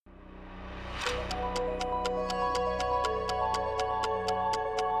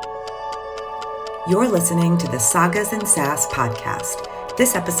You're listening to the Sagas and Sass podcast.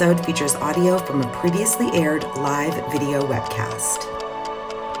 This episode features audio from a previously aired live video webcast.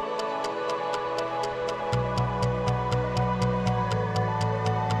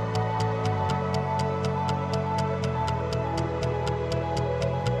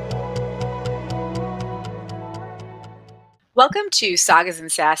 Welcome to Sagas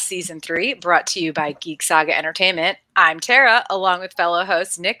and Sass Season 3, brought to you by Geek Saga Entertainment. I'm Tara, along with fellow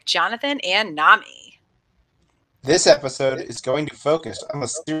hosts Nick, Jonathan, and Nami. This episode is going to focus on the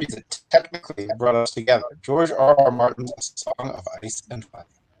series that technically brought us together, George R.R. Martin's Song of Ice and Fire.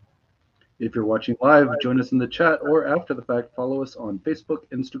 If you're watching live, join us in the chat, or after the fact, follow us on Facebook,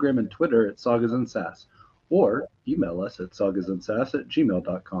 Instagram, and Twitter at Sagas and Sass, or email us at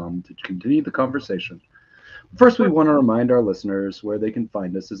sagasandsass@gmail.com to continue the conversation. First, we want to remind our listeners where they can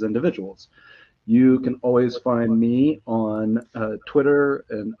find us as individuals. You can always find me on Twitter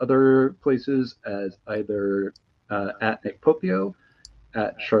and other places as either at Nick Popio,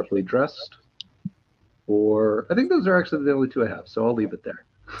 at Sharply Dressed, or I think those are actually the only two I have, so I'll leave it there.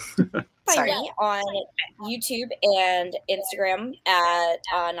 Find me on YouTube and Instagram at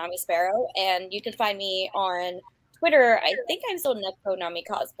Nami Sparrow, and you can find me on Twitter. I think I'm still Neko Nami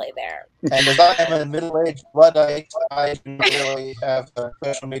Cosplay there. And as I am a middle-aged Luddite, I don't really have a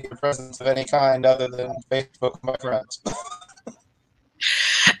social media presence of any kind other than Facebook with my friends.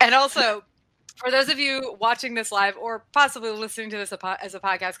 And also, for those of you watching this live or possibly listening to this as a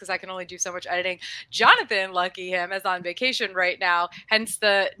podcast, because I can only do so much editing, Jonathan, lucky him, is on vacation right now, hence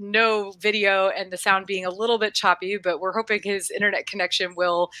the no video and the sound being a little bit choppy, but we're hoping his internet connection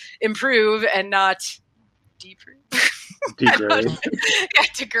will improve and not degrade.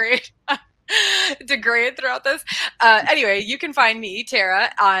 Degrade throughout this. Anyway, you can find me,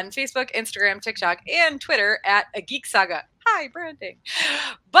 Tara, on Facebook, Instagram, TikTok, and Twitter at A Geek Saga. Hi, branding.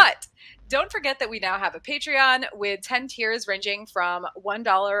 But don't forget that we now have a Patreon with 10 tiers ranging from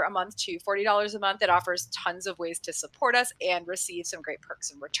 $1 a month to $40 a month. It offers tons of ways to support us and receive some great perks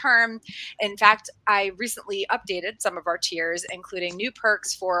in return. In fact, I recently updated some of our tiers, including new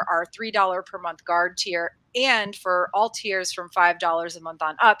perks for our $3 per month guard tier and for all tiers from $5 a month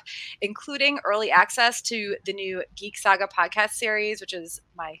on up, including early access to the new Geek Saga podcast series, which is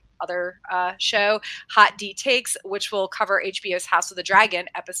my other show, Hot D Takes, which will cover HBO's House of the Dragon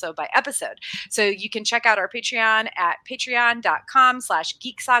episode by episode. So you can check out our Patreon at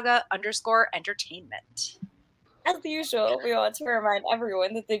patreon.com/geeksaga_entertainment. As usual, we want to remind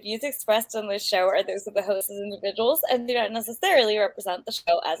everyone that the views expressed on this show are those of the hosts as individuals and do not necessarily represent the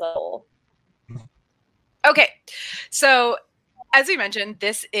show as a whole. Okay, so as we mentioned,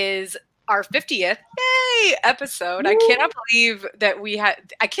 this is our 50th episode. Woo! I cannot believe that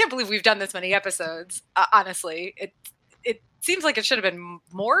I can't believe we've done this many episodes. Honestly, it seems like it should have been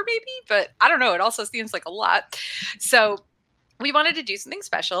more, maybe, but I don't know. It also seems like a lot. So we wanted to do something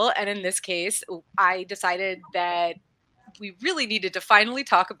special, and in this case, I decided that we really needed to finally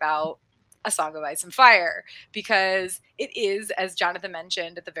talk about A Song of Ice and Fire, because it is, as Jonathan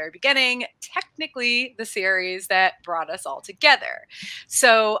mentioned at the very beginning, technically the series that brought us all together.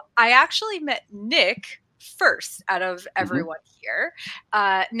 So I actually met Nick first out of everyone here.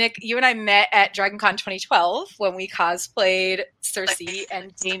 Nick, you and I met at DragonCon 2012 when we cosplayed Cersei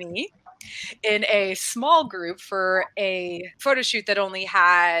and Jaime in a small group for a photo shoot that only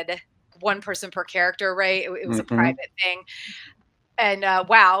had one person per character, right? It was a private thing. And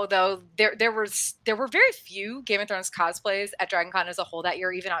wow, though, there were very few Game of Thrones cosplays at DragonCon as a whole that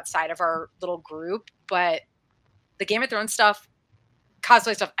year, even outside of our little group. But the Game of Thrones stuff,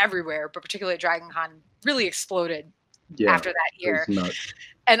 cosplay stuff everywhere, but particularly at DragonCon, really exploded after that year.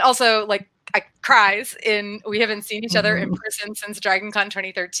 And also, like, I cries we haven't seen each other in person since DragonCon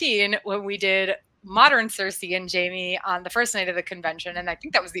 2013 when we did modern Cersei and Jaime on the first night of the convention. And I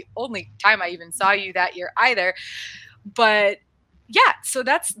think that was the only time I even saw you that year either. But yeah, so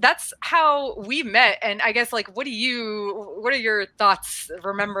that's how we met. And I guess, like, what are your thoughts,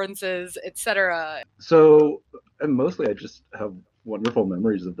 remembrances, etc.? So, and mostly I just have wonderful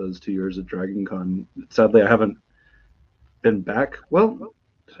memories of those 2 years at DragonCon. Sadly, I haven't been back. Well,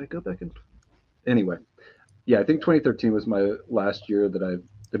 did I go back in? Anyway, yeah, I think 2013 was my last year that I've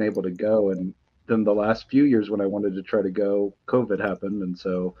been able to go. And then the last few years when I wanted to try to go, COVID happened. And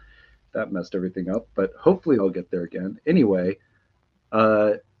so that messed everything up. But hopefully I'll get there again. Anyway,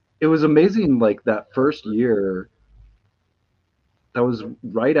 it was amazing, like, that first year. That was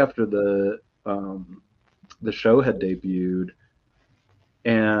right after the show had debuted,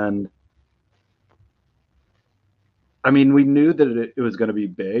 and I mean, we knew that it was going to be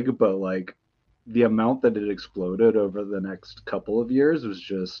big, but like the amount that it exploded over the next couple of years was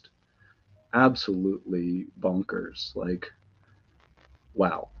just absolutely bonkers. Like,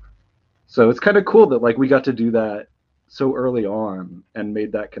 wow. So it's kind of cool that like we got to do that so early on and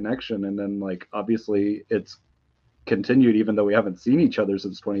made that connection, and then like obviously it's continued even though we haven't seen each other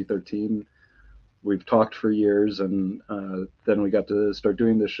since 2013. We've talked for years, and then we got to start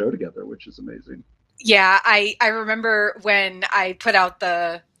doing this show together, which is amazing. Yeah, I remember when I put out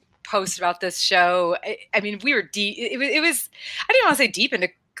the post about this show. I mean, we were deep. It was. I didn't want to say deep into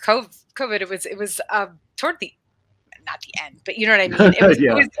COVID. It was toward the, not the end, but you know what I mean. It was.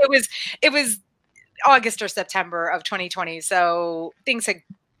 Yeah. It was August or September of 2020. So things had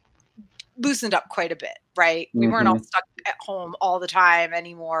loosened up quite a bit, right? We weren't all stuck at home all the time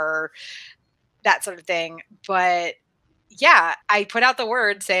anymore, that sort of thing. But yeah, I put out the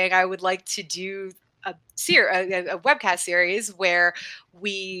word saying I would like to do a webcast series where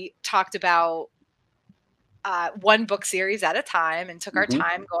we talked about one book series at a time and took our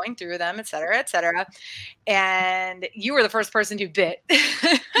time going through them, et cetera, et cetera. And you were the first person who bit. And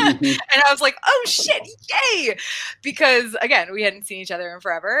I was like, oh shit, yay. Because again, we hadn't seen each other in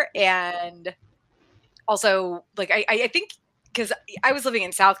forever. And also like, I think because I was living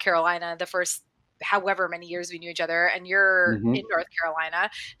in South Carolina the first however many years we knew each other, and you're in North Carolina,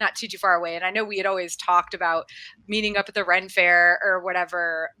 not too far away. And I know we had always talked about meeting up at the Ren Fair or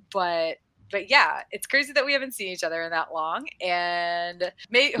whatever, but yeah, it's crazy that we haven't seen each other in that long, and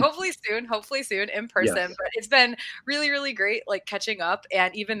hopefully soon in person. Yes. But it's been really, really great, like catching up.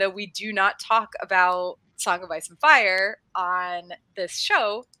 And even though we do not talk about Song of Ice and Fire on this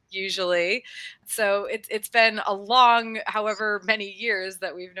show usually, so it's been a long, however many years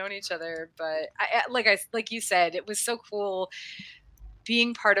that we've known each other. But like you said, it was so cool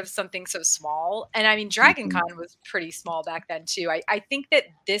being part of something so small. And I mean, DragonCon was pretty small back then too. I think that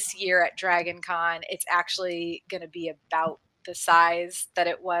this year at DragonCon, it's actually going to be about the size that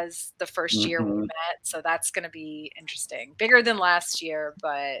it was the first year we met. So that's going to be interesting. Bigger than last year,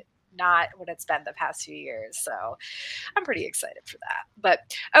 but not what it's been the past few years. So I'm pretty excited for that. But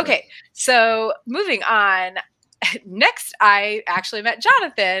okay, so moving on. Next, I actually met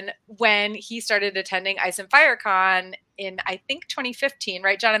Jonathan when he started attending Ice and Fire Con in, I think, 2015,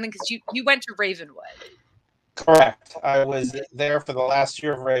 right, Jonathan? Because you went to Ravenwood. Correct. I was there for the last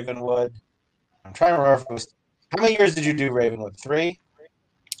year of Ravenwood. I'm trying to remember if it was, how many years did you do Ravenwood? 3?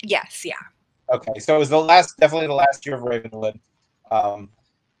 Yes, yeah. Okay, so it was definitely the last year of Ravenwood.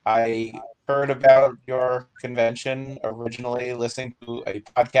 I heard about your convention originally listening to a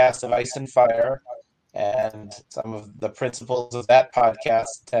podcast of Ice and Fire, and some of the principals of that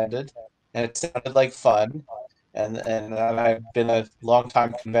podcast attended, and it sounded like fun. And I've been a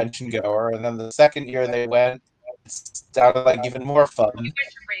long-time convention goer, and then the second year they went, it sounded like even more fun.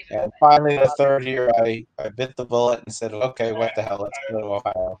 And finally, the third year, I bit the bullet and said, "Okay, what the hell? Let's go to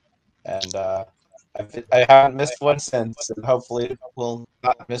Ohio." And I haven't missed one since, and hopefully we'll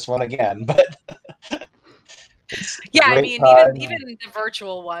not miss one again. But yeah, I mean, even the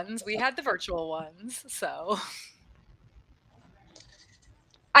virtual ones, we had the virtual ones, so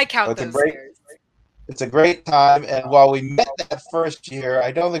I count those years. It's a great time, and while we met that first year,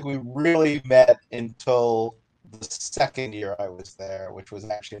 I don't think we really met until the second year I was there, which was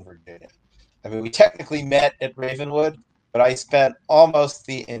actually in Virginia. I mean, we technically met at Ravenwood, but I spent almost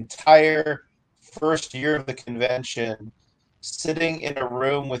the entire first year of the convention sitting in a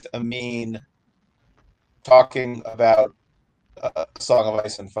room with Amin talking about Song of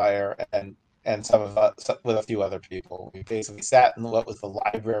Ice and Fire and some of us with a few other people. We basically sat in what was the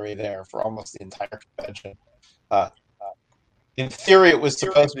library there for almost the entire convention. In theory, it was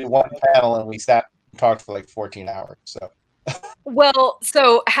supposed to be one panel, and we sat and talked for like 14 hours. So, well,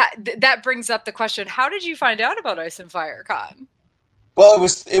 so that brings up the question: how did you find out about Ice and Fire Con? Well,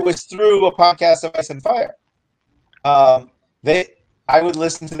 it was through a podcast of Ice and Fire. I would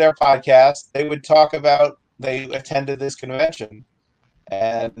listen to their podcast. They would talk about they attended this convention,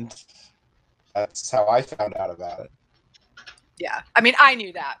 and that's how I found out about it. Yeah, I mean, I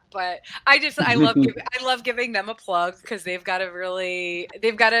knew that, but I love giving them a plug because they were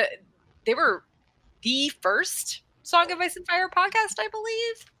the first Song of Ice and Fire podcast, I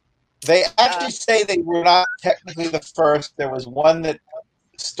believe. They actually say they were not technically the first. There was one that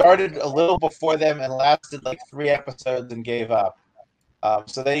started a little before them and lasted like 3 episodes and gave up.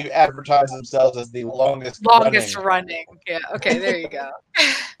 So they advertise themselves as the longest running. Yeah. Okay. There you go.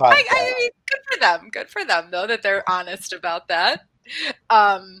 I mean, good for them. Good for them, though, that they're honest about that.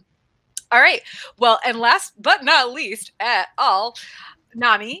 All right. Well, and last but not least at all,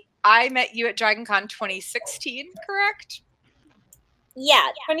 Nami, I met you at DragonCon 2016, correct? Yeah,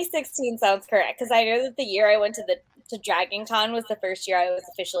 2016 sounds correct because I know that the year I went to DragonCon was the first year I was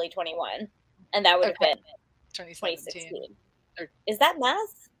officially 21. and that would have been 2017. 2016. Is that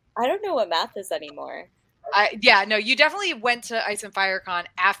math? I don't know what math is anymore. Yeah, no, you definitely went to Ice and Fire Con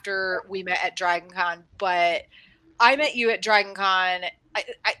after we met at Dragon Con, but I met you at Dragon Con.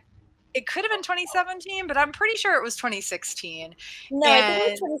 It could have been 2017, but I'm pretty sure it was 2016. No, I think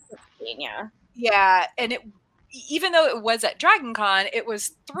it was 2016, yeah. Yeah, and even though it was at Dragon Con, it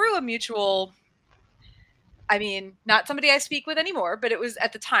was through a mutual, I mean, not somebody I speak with anymore, but it was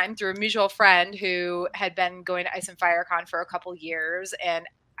at the time through a mutual friend who had been going to Ice and Fire Con for a couple years, and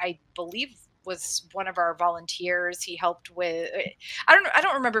I believe was one of our volunteers. He helped with, I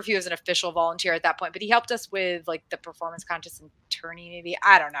don't remember if he was an official volunteer at that point, but he helped us with like the performance contest and tourney, maybe.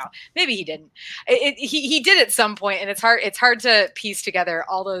 I don't know. Maybe he didn't. He did at some point, and it's hard to piece together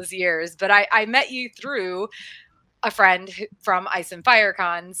all those years, but I met you through a friend from Ice and Fire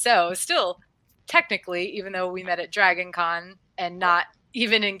Con. So still technically, even though we met at Dragon Con and not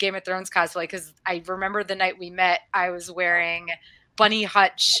even in Game of Thrones cosplay, because I remember the night we met, I was wearing Bunny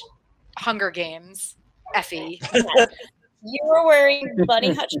Hutch Hunger Games Effie. You were wearing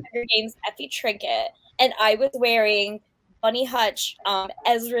Bunny Hutch Hunger Games Effie trinket, and I was wearing Bunny Hutch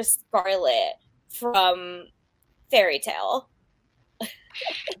Ezra Scarlet from Fairy Tale.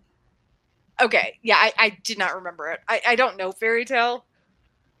 Okay, yeah, I did not remember it. I don't know Fairy Tale,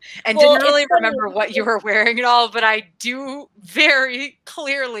 and didn't really remember what you were wearing at all, but I do very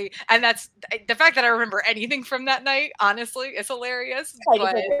clearly, and that's the fact that I remember anything from that night, honestly, is hilarious. Kind of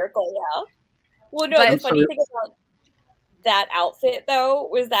a miracle, yeah. Well, no, the funny thing about that outfit, though,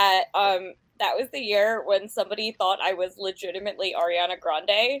 was that that was the year when somebody thought I was legitimately Ariana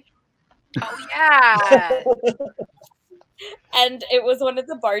Grande. Oh, yeah. And it was one of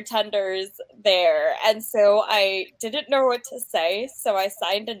the bartenders there. And so I didn't know what to say. So I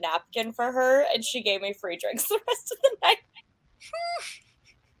signed a napkin for her and she gave me free drinks the rest of the night.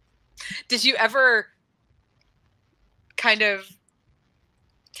 Did you ever kind of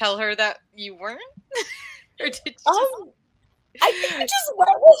tell her that you weren't? Or did you I think I just went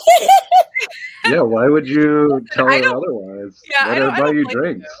with it. Yeah, why would you tell her otherwise? Yeah, Let her buy you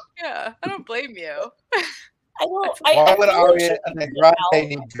drinks. You. Yeah, I don't blame you. Why would Ariana Grande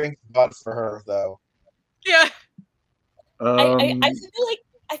need drinks bought for her, though? Yeah. I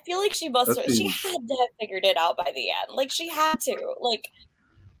feel like she must have. She had to have figured it out by the end. Like she had to. Like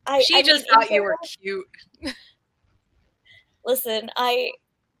she just thought you were cute. Listen,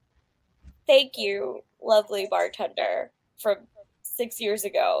 thank you, lovely bartender from 6 years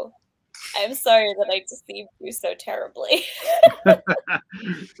ago. I'm sorry that I deceived you so terribly.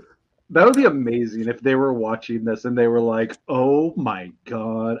 That would be amazing if they were watching this and they were like, "Oh my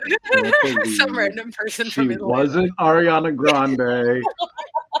god, I can't believe some random person she from Italy wasn't Ariana Grande."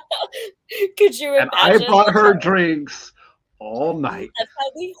 Could you imagine? And I bought her drinks all night. That's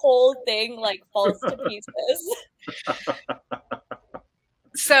how the whole thing like falls to pieces.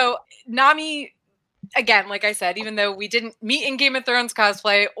 So Nami, again, like I said, even though we didn't meet in Game of Thrones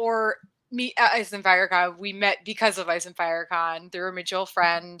cosplay or meet at Ice and Fire Con, we met because of Ice and Fire Con through a mutual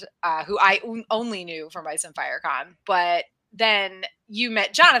friend who I only knew from Ice and Fire Con. But then you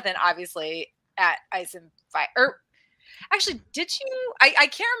met Jonathan, obviously, at Ice and Fire. Or actually, did you? I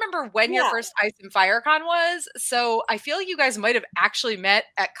can't remember when your first Ice and Fire Con was. So I feel you guys might have actually met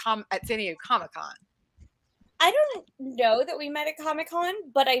at San Diego Comic-Con. I don't know that we met at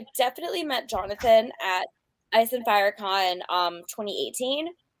Comic-Con, but I definitely met Jonathan at Ice and Fire Con 2018.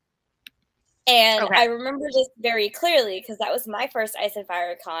 And I remember this very clearly because that was my first Ice and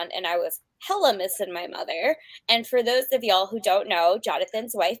Fire Con, and I was hella missing my mother. And for those of y'all who don't know,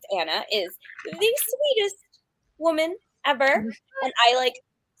 Jonathan's wife, Anna, is the sweetest woman ever. And I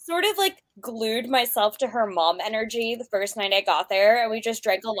sort of glued myself to her mom energy the first night I got there, and we just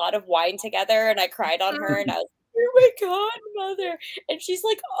drank a lot of wine together, and I cried on her, and I was like, "Oh my god, mother!" And she's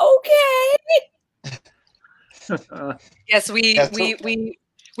like, "Okay." Yes,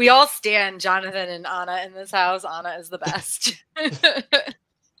 we all stand Jonathan and Anna in this house. Anna is the best.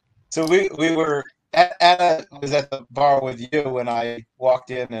 So we were Anna was at the bar with you when I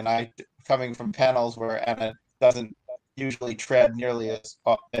walked in, and I coming from panels where Anna doesn't usually tread nearly as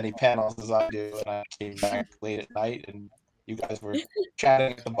many panels as I do, and I came back late at night, and you guys were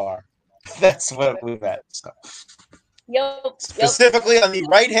chatting at the bar. That's what we met. So. Specifically on the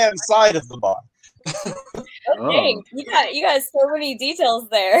right-hand side of the bar. Oh, dang. You got so many details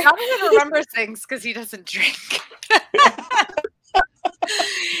there. Jonathan remembers things because he doesn't drink.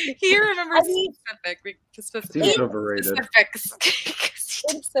 He remembers specifics. He's overrated.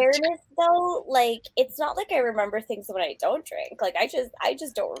 In fairness, though, it's not like I remember things when I don't drink. I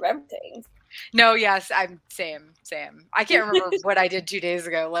just don't remember things. No, yes, I'm same. I can't remember what I did 2 days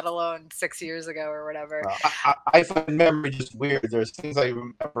ago, let alone 6 years ago or whatever. I find memory just weird. There's things I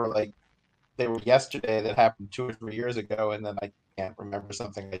remember like they were yesterday that happened 2 or 3 years ago, and then I can't remember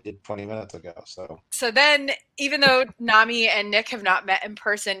something I did 20 minutes ago. So then, even though Nami and Nick have not met in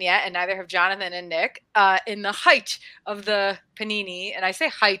person yet, and neither have Jonathan and Nick, in the height of the Panini, and I say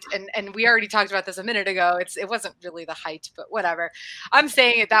height, and we already talked about this a minute ago. It wasn't really the height, but whatever. I'm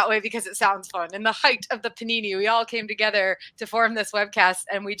saying it that way because it sounds fun. In the height of the Panini, we all came together to form this webcast,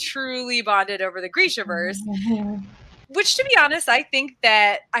 and we truly bonded over the Grishaverse. Mm-hmm. Which, to be honest, I think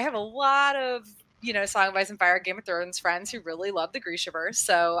that I have a lot of, Song of Ice and Fire, Game of Thrones friends who really love the Grishaverse.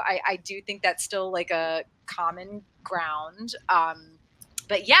 So I do think that's still like a common ground.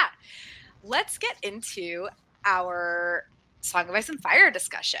 But yeah, let's get into our Song of Ice and Fire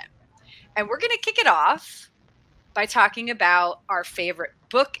discussion. And we're going to kick it off by talking about our favorite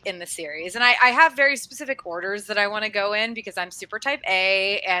book in the series. And I have very specific orders that I want to go in because I'm super type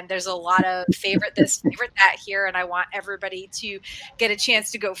A and there's a lot of favorite this, favorite that here. And I want everybody to get a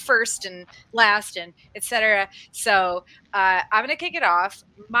chance to go first and last and etc. So I'm going to kick it off.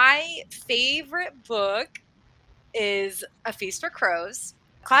 My favorite book is A Feast for Crows.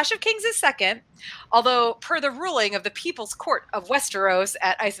 Clash of Kings is second, although per the ruling of the People's Court of Westeros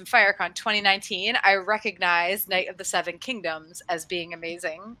at Ice and FireCon 2019, I recognize Knight of the Seven Kingdoms as being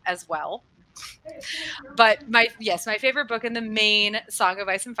amazing as well. But my favorite book in the main Song of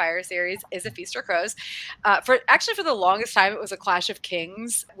Ice and Fire series is A Feast for Crows. For the longest time, it was A Clash of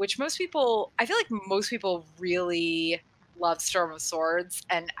Kings, which I feel like most people really love Storm of Swords,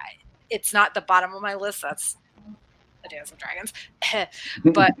 and it's not the bottom of my list. That's A Dance of Dragons.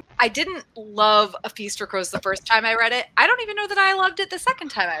 But I didn't love A Feast for Crows the first time I read it. I don't even know that I loved it the second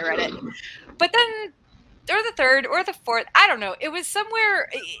time I read it. But then, or the third, or the fourth, I don't know. It was somewhere,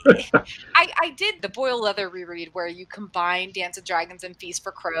 I did the Boyle Leather reread where you combine Dance of Dragons and Feast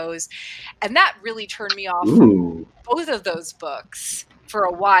for Crows. And that really turned me off from both of those books for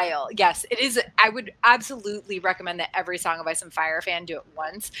a while. Yes, it is. I would absolutely recommend that every Song of Ice and Fire fan do it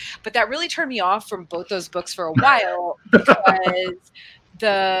once. But that really turned me off from both those books for a while because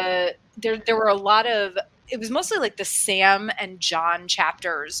there were a lot of, it was mostly like the Sam and John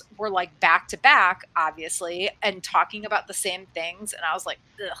chapters were like back to back, obviously, and talking about the same things. And I was like,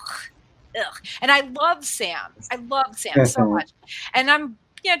 ugh. And I love Sam. I love Sam so much. And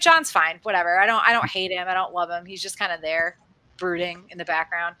John's fine, whatever. I don't hate him. I don't love him. He's just kind of there, brooding in the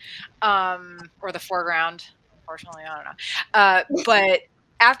background, or the foreground. Unfortunately, I don't know. But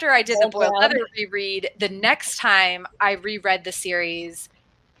after I did the Boyle Leather reread, the next time I reread the series,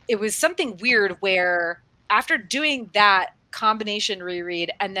 it was something weird where after doing that combination reread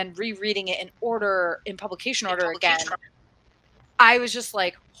and then rereading it in publication order again, I was just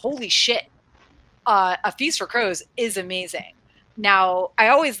like, holy shit, A Feast for Crows is amazing. Now, I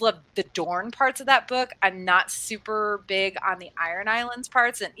always loved the Dorne parts of that book. I'm not super big on the Iron Islands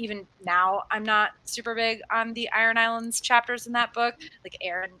parts, and even now I'm not super big on the Iron Islands chapters in that book, like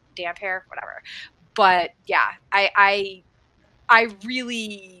Aaron, Damphair, whatever. But yeah, I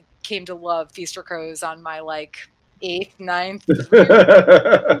really came to love Feast for Crows on my 8th,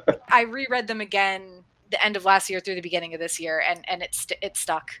 9th. I reread them again the end of last year through the beginning of this year, and it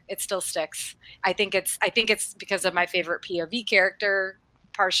stuck. It still sticks. I think it's because of my favorite POV character,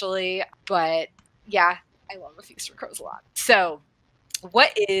 partially, but yeah, I love A Feast for Crows a lot. So,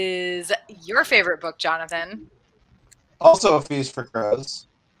 what is your favorite book, Jonathan? Also A Feast for Crows,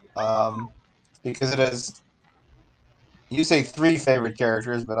 because it is. You say 3 favorite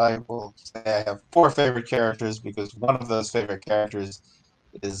characters, but I will say I have 4 favorite characters because one of those favorite characters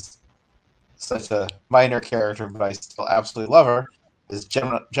is such a minor character, but I still absolutely love her, is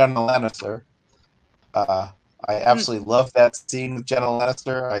Jenna Lannister. I absolutely love that scene with Jenna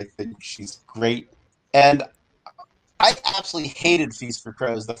Lannister. I think she's great. And I absolutely hated Feast for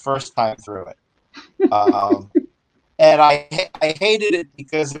Crows the first time through it. And I hated it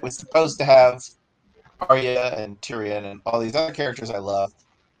because it was supposed to have Arya and Tyrion and all these other characters I love,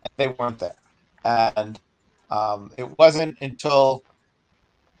 and they weren't there. And it wasn't until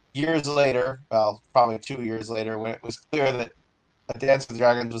years later, well, probably 2 years later, when it was clear that A Dance with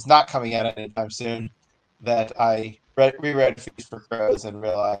Dragons was not coming out anytime soon, that I reread Feast for Crows and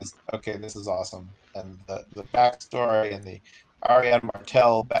realized, okay, this is awesome. And the backstory and the Arya and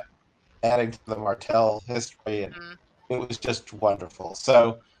Martell, adding to the Martell history, and it was just wonderful.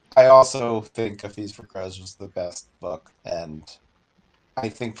 So I also think A Feast for Crows was the best book, and I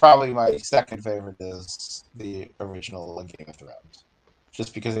think probably my second favorite is the original Game of Thrones,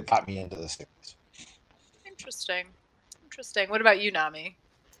 just because it got me into the series. Interesting. What about you, Nami?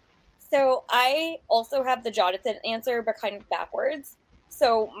 So I also have the Jonathan answer, but kind of backwards.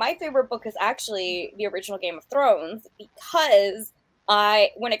 So my favorite book is actually the original Game of Thrones, because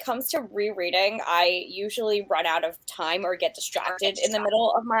when it comes to rereading, I usually run out of time or get distracted in the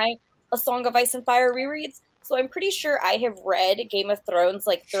middle of my A Song of Ice and Fire rereads. So I'm pretty sure I have read Game of Thrones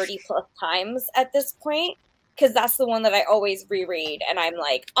like 30 plus times at this point, because that's the one that I always reread. And I'm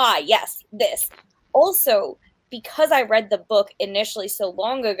like, yes, this. Also, because I read the book initially so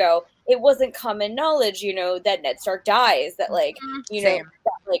long ago, it wasn't common knowledge, that Ned Stark dies, that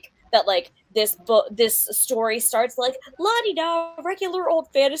this story starts like la-di-da, regular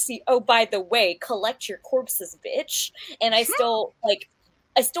old fantasy. Oh, by the way, collect your corpses, bitch. And I still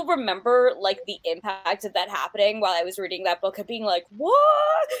remember like the impact of that happening while I was reading that book and being like,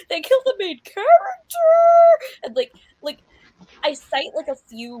 what? They killed the main character! And like I cite like a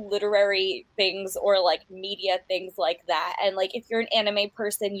few literary things or like media things like that. And like if you're an anime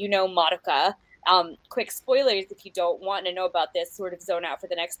person, Madoka. Quick spoilers if you don't want to know about this, sort of zone out for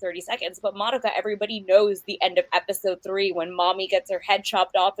the next 30 seconds. But Madoka, everybody knows the end of episode 3 when mommy gets her head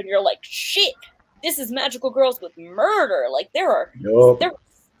chopped off and you're like, shit, this is Magical Girls with murder. Like there are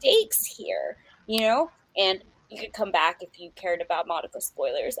stakes here, and you could come back if you cared about Madoka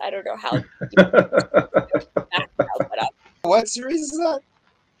spoilers. I don't know how. What series is that?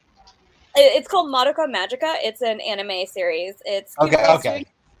 It's called Madoka Magica. It's an anime series. It's okay.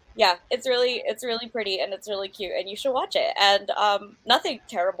 Yeah, it's really pretty and it's really cute, and you should watch it. And nothing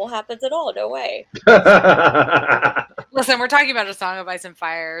terrible happens at all. No way. Listen, we're talking about A Song of Ice and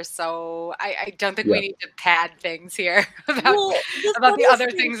Fire, so I don't think we need to pad things here about the other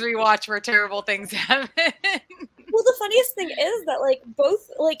things we watch where terrible things happen. Well, the funniest thing is that, like,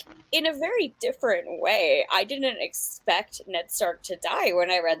 both, like, in a very different way, I didn't expect Ned Stark to die when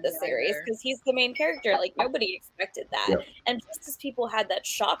I read the series, because he's the main character. Like, nobody expected that. Yep. And just as people had that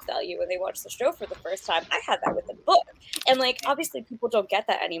shock value when they watched the show for the first time, I had that with the book. And, like, obviously people don't get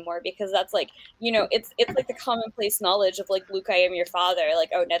that anymore, because that's, like, it's like the commonplace knowledge of, like, Luke, I am your father.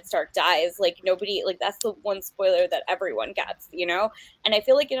 Like, oh, Ned Stark dies. Like, nobody, like, that's the one spoiler that everyone gets, And I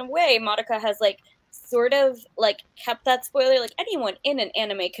feel like, in a way, Madoka has, like, sort of like kept that spoiler. Like anyone in an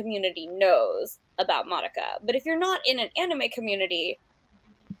anime community knows about Madoka, but if you're not in an anime community,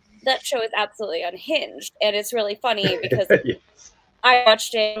 that show is absolutely unhinged. And it's really funny because yes. I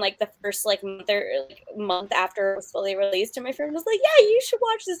watched it in like the first month after it was fully released, and my friend was like, yeah, you should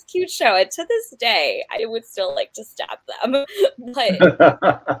watch this cute show. And to this day I would still like to stab them.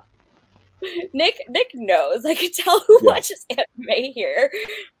 But Nick knows. I could tell who watches anime here.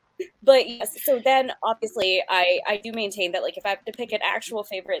 But yes, so then obviously I do maintain that, like, if I have to pick an actual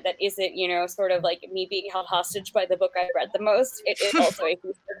favorite that isn't, sort of like me being held hostage by the book I read the most, it is also A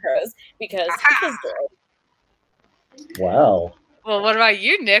Feast for Crows, because it was good. Wow. Well, what about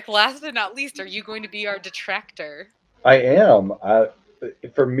you, Nick? Last but not least, are you going to be our detractor? I am.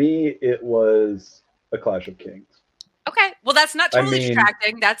 For me, it was A Clash of Kings. Okay. Well, that's not totally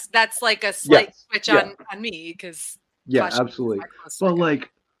detracting. That's like a slight switch on me, because absolutely. But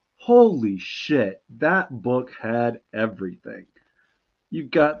like, holy shit, that book had everything. You've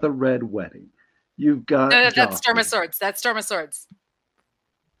got the Red Wedding. You've got that's Storm of Swords. That's Storm of Swords.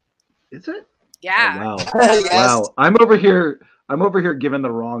 Is it? Yeah. Oh, wow. Yes. Wow. I'm over here giving the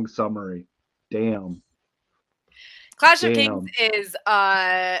wrong summary. Damn. Clash of Kings is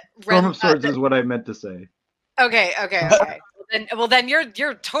Storm of Swords is what I meant to say. Okay. Well, then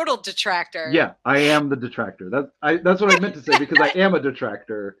you're total detractor. Yeah, I am the detractor. That's what I meant to say, because I am a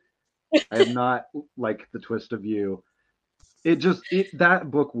detractor. I am not like the twist of you. That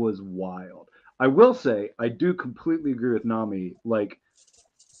book was wild. I will say, I do completely agree with Nami. Like,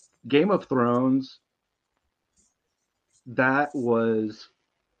 Game of Thrones, that was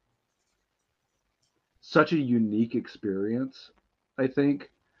such a unique experience, I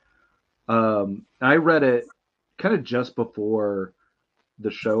think. I read it kind of just before the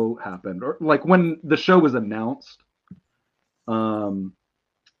show happened, or like when the show was announced.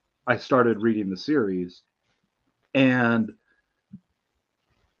 I started reading the series, and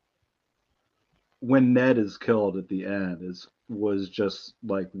when Ned is killed at the end was just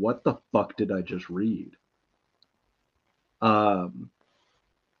like, what the fuck did I just read? And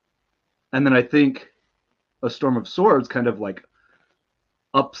then I think A Storm of Swords kind of like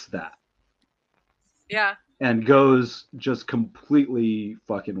ups that. Yeah. And goes just completely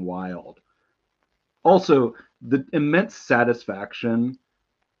fucking wild. Also, the immense satisfaction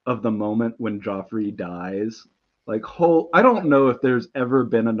of the moment when Joffrey dies. Like, I don't know if there's ever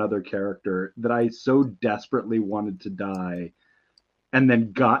been another character that I so desperately wanted to die and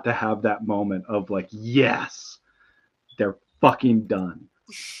then got to have that moment of like, yes, they're fucking done.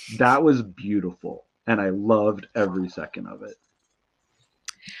 That was beautiful, and I loved every second of it.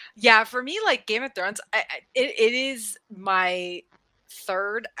 Yeah, for me, like Game of Thrones, it is my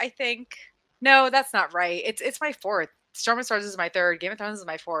third, I think. No, that's not right. It's my fourth. Storm and Swords is my third. Game of Thrones is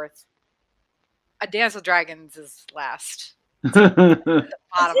my fourth. A Dance with Dragons is last. Dance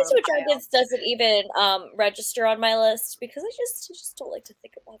with Dragons doesn't even register on my list because I just don't like to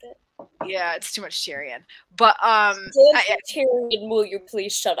think about it. Yeah, it's too much Tyrion. But Tyrion, will you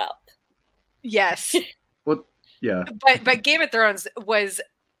please shut up? Yes. What? Yeah. But Game of Thrones was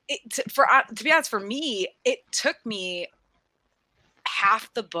to be honest, for me, it took me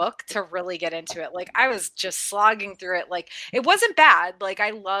half the book to really get into it. Like I was just slogging through it. Like it wasn't bad. Like I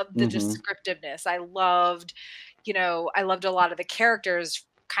loved the descriptiveness. I loved a lot of the characters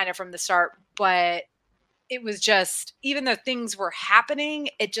kind of from the start, but it was just, even though things were happening,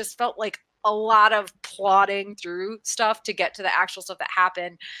 it just felt like a lot of plodding through stuff to get to the actual stuff that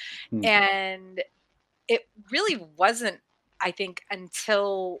happened. And it really wasn't, I think,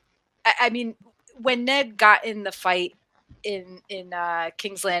 until, I mean, when Ned got in the fight in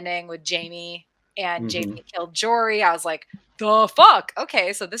King's Landing with Jaime and Jaime killed Jory, I was like, the fuck?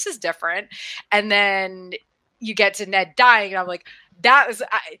 Okay, so this is different. And then you get to Ned dying, and I'm like, that was,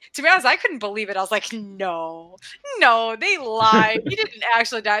 to be honest, I couldn't believe it. I was like, no, they lied. He didn't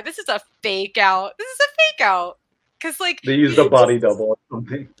actually die. This is a fake out. Because like they used a body double or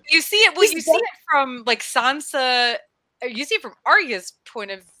something. You see it. Well, you see it from like Sansa. Or you see it from Arya's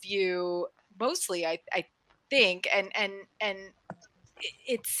point of view mostly. I think, and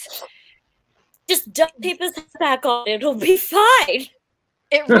it's just duct tape his back on. It'll be fine.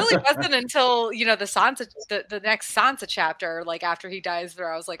 It really wasn't until the Sansa, the next Sansa chapter, like after he dies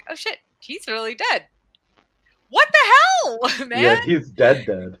there, I was like, oh shit, he's really dead. What the hell, man? Yeah, he's dead.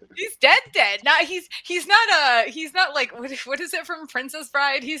 He's dead. Not he's not like what is it from Princess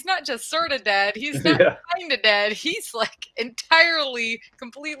Bride? He's not just sort of dead. He's not kind of dead. He's like entirely,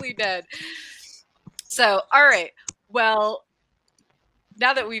 completely dead. So, all right. Well,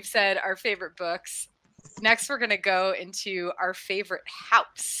 now that we've said our favorite books, next we're going to go into our favorite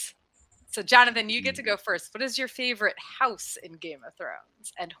house. So, Jonathan, you get to go first. What is your favorite house in Game of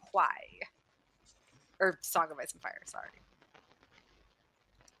Thrones and why? Or Song of Ice and Fire, sorry.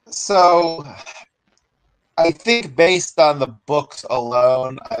 So, I think based on the books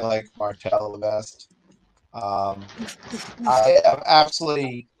alone, I like Martell the best. I am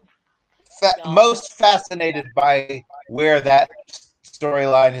absolutely most fascinated by where that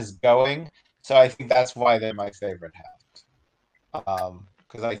storyline is going. So I think that's why they're my favorite house.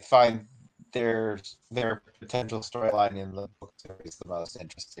 Because I find their potential storyline in the book series the most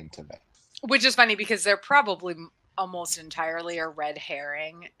interesting to me. Which is funny because they're probably almost entirely a red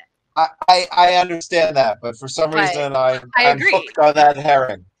herring. I understand that, but for some reason I'm hooked on that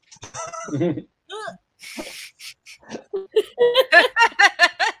herring.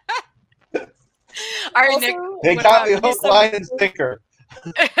 All right, Nick. They got me hook, line, and sinker.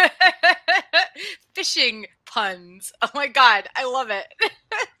 Fishing puns. Oh my god, I love it.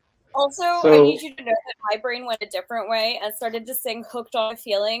 Also, I need you to know that my brain went a different way and started to sing Hooked on a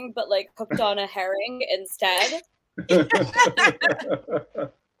Feeling, but like hooked on a herring instead.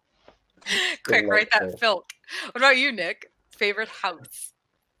 Quick, write that filk. What about you, Nick? Favorite house?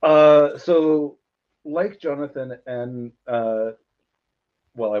 So like Jonathan and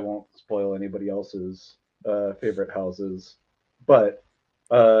well, I won't spoil anybody else's favorite houses, but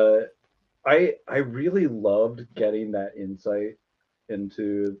I really loved getting that insight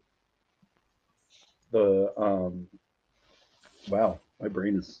into the wow, my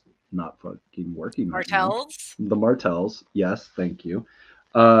brain is not fucking working. Martells? Right, the Martells, yes, thank you.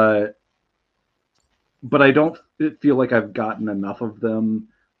 But I don't feel like I've gotten enough of them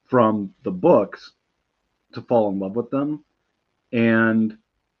from the books to fall in love with them. And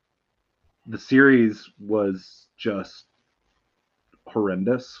the series was just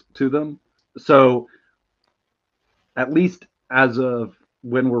horrendous to them. So at least as of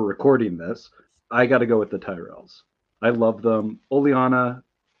when we're recording this, I got to go with the Tyrells. I love them. Olenna,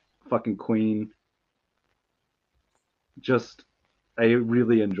 fucking queen. Just, I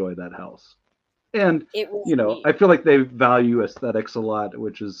really enjoy that house. And, you know, I feel like they value aesthetics a lot,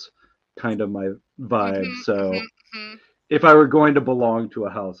 which is kind of my vibe. So if I were going to belong to a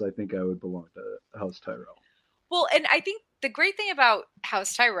house, I think I would belong to House Tyrell. Well, and I think the great thing about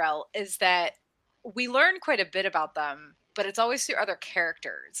House Tyrell is that we learn quite a bit about them, but it's always through other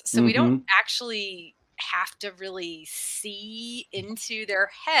characters. So we don't actually have to really see into their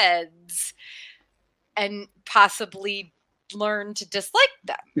heads and possibly learn to dislike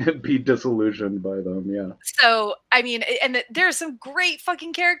them. Be disillusioned by them, yeah. So, I mean, and there are some great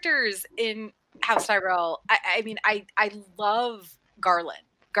fucking characters in House Tyrell. I mean, I love Garland.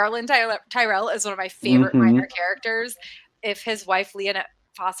 Garland Tyrell is one of my favorite minor characters. If his wife, Leonette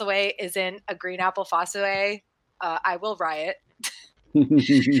Fossaway, is in a Green Apple Fossaway, I will riot.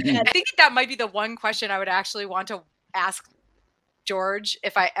 I think that might be the one question I would actually want to ask George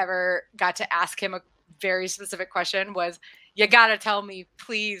if I ever got to ask him a very specific question was, you got to tell me,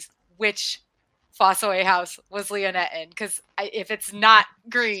 please, which Fossaway house was Leonette in? Because if it's not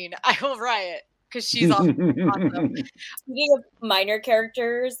Green, I will riot. Because she's awesome. Speaking of minor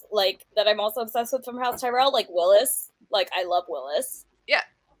characters, like, that I'm also obsessed with from House Tyrell, like Willis. Like, I love Willis. Yeah.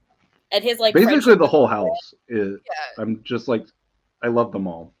 And his, like, basically the whole house is, I'm just like, I love them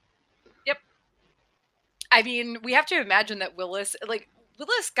all. Yep. I mean, we have to imagine that Willis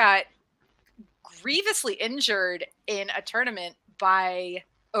got grievously injured in a tournament by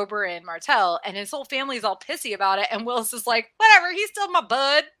Oberyn Martell, and his whole family's all pissy about it, and Willis is like, whatever, he's still my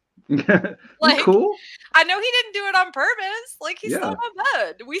bud. Like, cool. I know he didn't do it on purpose. Like, he's still my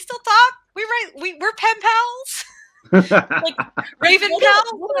bud. We still talk. We're pen pals. Like, Raven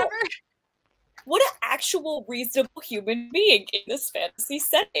pals, whatever. What an actual reasonable human being in this fantasy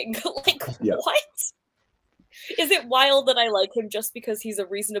setting. Like, what? Is it wild that I like him just because he's a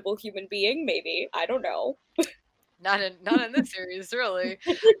reasonable human being? Maybe. I don't know. Not in this series, really.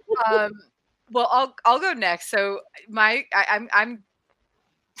 Well, I'll go next. So I'm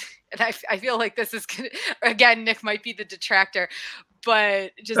and I feel like this is gonna, again, Nick might be the detractor,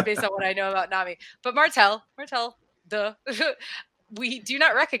 but just based on what I know about Nami. But Martell, we do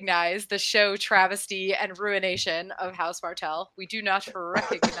not recognize the show travesty and ruination of House Martell. We do not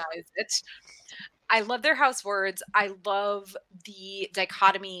recognize it. I love their house words. I love the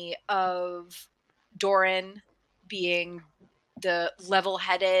dichotomy of Doran being the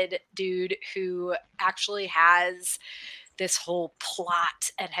level-headed dude who actually has this whole plot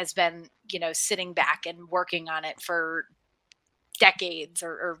and has been, sitting back and working on it for decades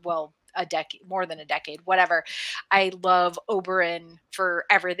or a decade, more than a decade, whatever. I love Oberyn for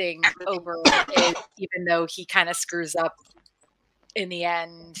everything Oberyn is, even though he kind of screws up in the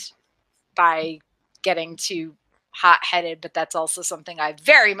end by getting too hot-headed, but that's also something I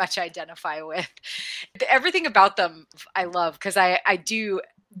very much identify with. Everything about them I love, because I do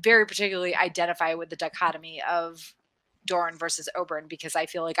very particularly identify with the dichotomy of Doran versus Oberyn, because I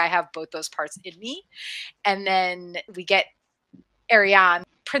feel like I have both those parts in me. And then we get Arianne,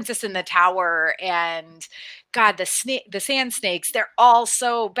 Princess in the Tower, and God, the sand snakes, they're all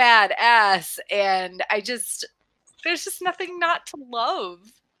so badass. And there's just nothing not to love.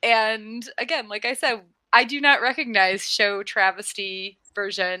 And again, like I said, I do not recognize show travesty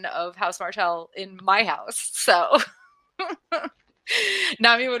version of House Martell in my house. So,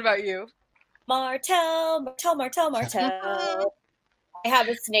 Nami, what about you? Martell. I have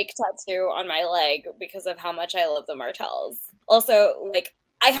a snake tattoo on my leg because of how much I love the Martells. Also, like,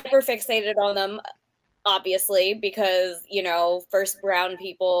 I hyperfixated on them, obviously, because, first brown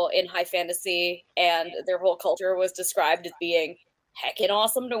people in high fantasy, and their whole culture was described as being heckin'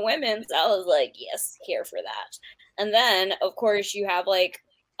 awesome to women. So I was like, yes, here for that. And then, of course, you have, like,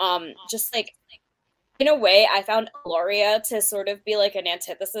 just, like, in a way, I found Ellaria to sort of be like an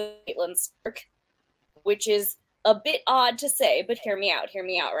antithesis of Caitlin Stark, which is a bit odd to say, but hear me out,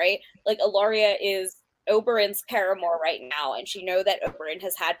 right? Like, Ellaria is Oberyn's paramour right now, and she know that Oberyn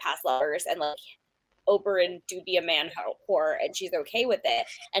has had past lovers, and, like, Oberyn do be a man whore, and she's okay with it.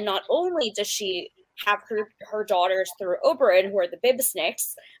 And not only does she have her daughters through Oberyn, who are the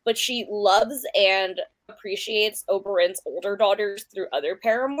Bibsnicks, but she loves and appreciates Oberyn's older daughters through other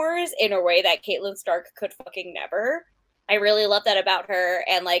paramours in a way that Caitlin Stark could fucking never. I really love that about her,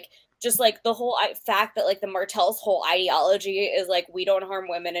 and, like, just, like, the whole fact that, like, the Martell's whole ideology is, like, we don't harm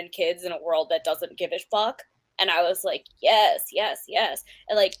women and kids in a world that doesn't give a fuck. And I was like, yes.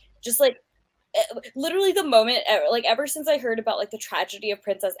 And, like, just, like, literally the moment, like, ever since I heard about, like, the tragedy of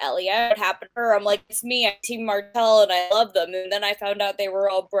Princess Elia, what happened to her, I'm like, it's me, I'm Team Martell, and I love them. And then I found out they were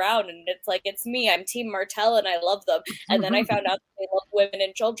all brown, and it's like, it's me, I'm Team Martell, and I love them. And then I found out that they love women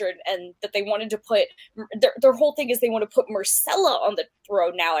and children, and that they wanted to put, their whole thing is they want to put Myrcella on the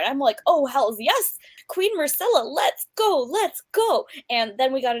throne now. And I'm like, oh, hells yes, Queen Myrcella, let's go. And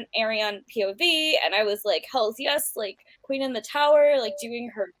then we got an Arianne POV, and I was like, hells yes, like, Queen in the Tower, like, doing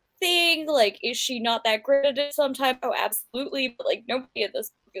her thing. Like, is she not that great at it sometimes? Oh, absolutely. But, like, nobody in this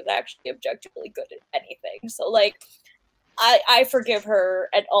book is actually objectively good at anything. So, like, I forgive her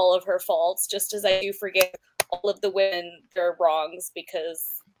at all of her faults, just as I do forgive all of the women their wrongs,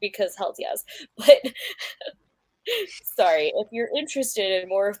 because hells yes. But Sorry, if you're interested in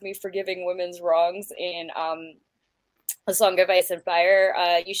more of me forgiving women's wrongs in A Song of Ice and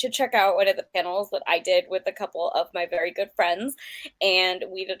Fire, you should check out one of the panels that I did with a couple of my very good friends. And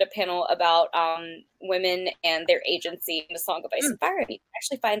we did a panel about women and their agency in A Song of Ice and Fire. You can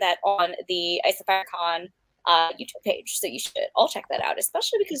actually find that on the Ice and Fire Con YouTube page. So you should all check that out,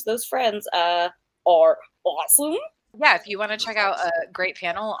 especially because those friends are awesome. Yeah, if you want to check out a great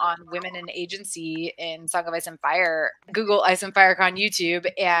panel on women in agency in Song of Ice and Fire, Google Ice and Fire Con YouTube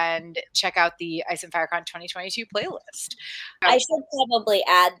and check out the Ice and Fire Con 2022 playlist. I should probably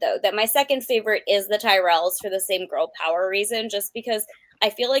add, though, that my second favorite is the Tyrells for the same girl power reason, just because I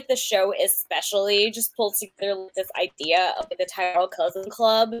feel like the show especially just pulled together this idea of the Tyrell Cousin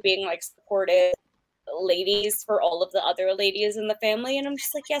Club being like supportive ladies for all of the other ladies in the family, and I'm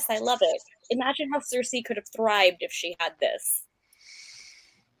just like, yes, I love it. Imagine how Cersei could have thrived if she had this.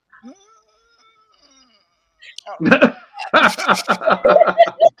 I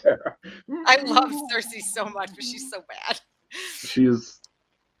love Cersei so much, but she's so bad. She's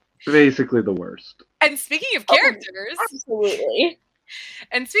basically the worst. And speaking of characters, absolutely.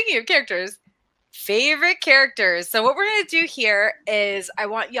 And speaking of characters, favorite characters. So what we're going to do here is I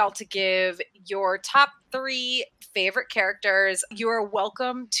want y'all to give your top 3 favorite characters. You are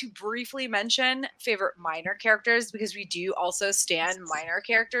welcome to briefly mention favorite minor characters because we do also stand minor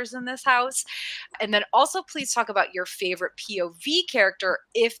characters in this house. And then also please talk about your favorite POV character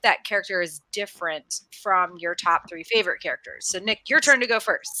if that character is different from your top 3 favorite characters. So Nick, your turn to go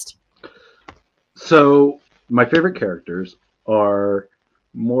first. So my favorite characters are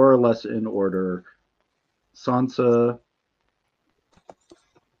more or less in order: Sansa,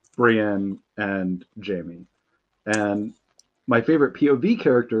 Brienne, and Jaime. And my favorite POV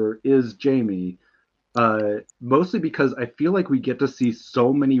character is Jaime, mostly because I feel like we get to see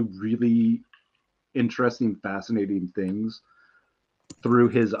so many really interesting, fascinating things through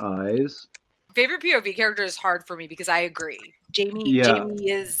his eyes. Favorite POV character is hard for me because I agree. Jaime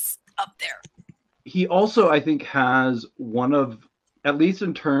is up there. He also, I think, has one of, at least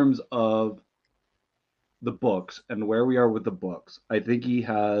in terms of the books and where we are with the books, I think he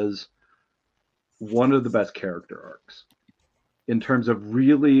has one of the best character arcs in terms of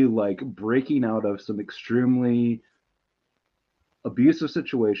really like breaking out of some extremely abusive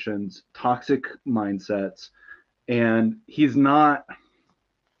situations, toxic mindsets, and he's not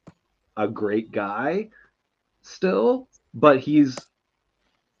a great guy still, but he's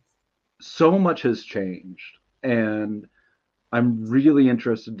so much has changed, and I'm really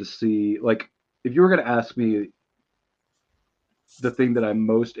interested to see, like, if you were going to ask me the thing that I'm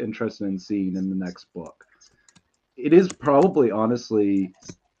most interested in seeing in the next book, it is probably honestly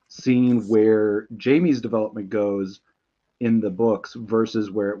seeing where Jaime's development goes in the books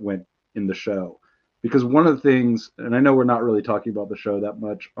versus where it went in the show. Because one of the things, and I know we're not really talking about the show that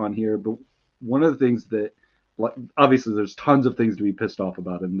much on here, but one of the things that, obviously there's tons of things to be pissed off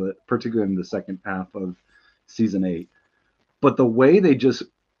about, particularly in the second half of season 8. But the way they just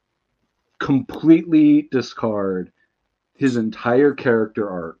completely discard his entire character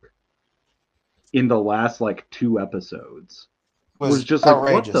arc in the last like 2 episodes was just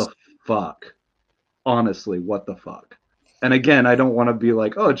outrageous. Like, what the fuck? Honestly, what the fuck? And again, I don't want to be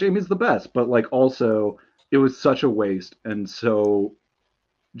like, oh, Jaime's the best, but like also it was such a waste, and so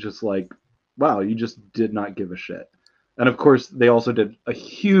just like, wow, you just did not give a shit. And of course, they also did a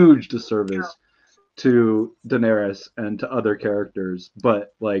huge disservice to Daenerys and to other characters,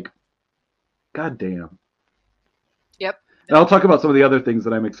 but like, goddamn. Yep. And I'll talk about some of the other things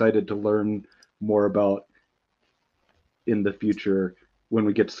that I'm excited to learn more about in the future when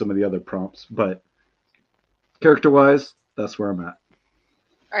we get to some of the other prompts. But character-wise, that's where I'm at.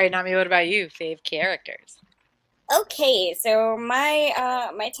 All right, Nami, what about you? Fave characters? Okay, so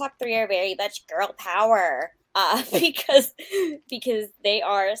my top 3 are very much girl power. Because they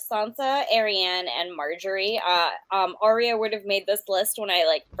are Sansa, Arianne, and Marjorie. Arya would have made this list when I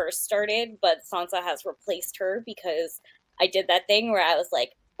like first started, but Sansa has replaced her because I did that thing where I was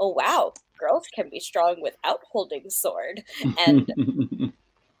like, oh wow, girls can be strong without holding a sword, and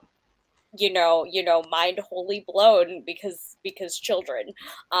you know, mind wholly blown because children.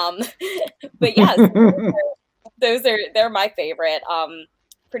 But yes, they're my favorite.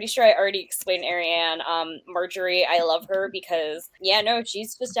 Pretty sure I already explained Arianne. Marjorie, I love her because, yeah, no,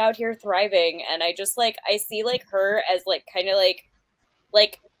 she's just out here thriving. And I just, like, I see, like, her as, like, kind of,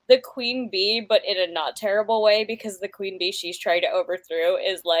 like the queen bee, but in a not terrible way, because the queen bee she's trying to overthrow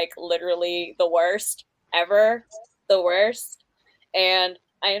is, like, literally the worst ever. The worst. And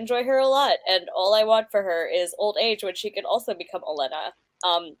I enjoy her a lot. And all I want for her is old age when she can also become Olenna.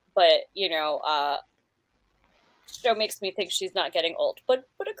 But, you know, show makes me think she's not getting old, but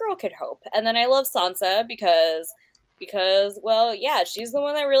a girl could hope. And then I love Sansa because well, yeah, she's the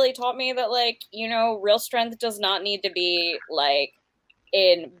one that really taught me that, like, you know, real strength does not need to be like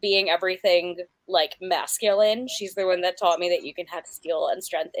in being everything like masculine. She's the one that taught me that you can have steel and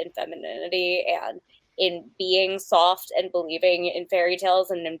strength in femininity, and in being soft and believing in fairy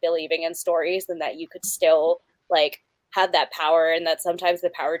tales and in believing in stories, and that you could still like have that power, and that sometimes the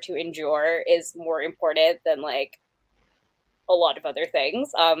power to endure is more important than like a lot of other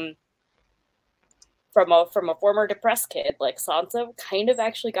things. From a former depressed kid, like, Sansa kind of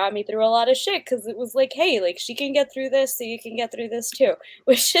actually got me through a lot of shit, because it was like, hey, like, she can get through this, so you can get through this too.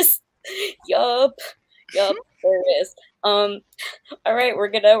 Which is yup, there it is. All right, we're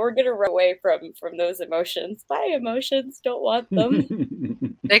gonna run away from those emotions. Bye, emotions, don't want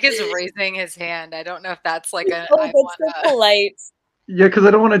them. Nick is raising his hand. I don't know if that's like a so polite. Yeah, because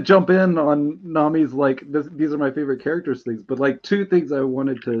I don't want to jump in on Nami's like these are my favorite characters things, but like two things I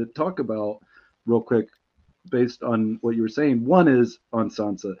wanted to talk about real quick based on what you were saying. One is on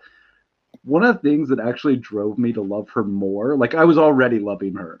Sansa. One of the things that actually drove me to love her more, like, I was already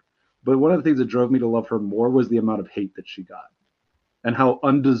loving her, but one of the things that drove me to love her more was the amount of hate that she got and how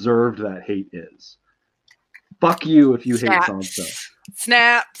undeserved that hate is. Fuck you if you hate Sansa.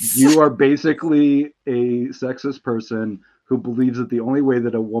 Snaps. You are basically a sexist person who believes that the only way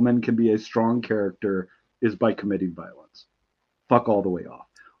that a woman can be a strong character is by committing violence. Fuck all the way off.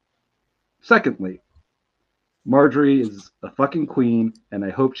 Secondly, Marjorie is a fucking queen, and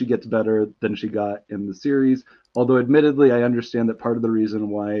I hope she gets better than she got in the series. Although, admittedly, I understand that part of the reason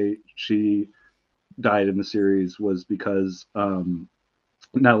why she died in the series was because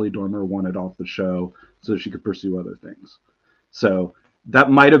Natalie Dormer wanted off the show so she could pursue other things. So that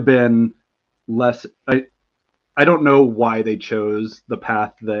might have been less... I don't know why they chose the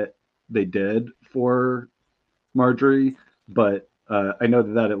path that they did for Marjorie, but I know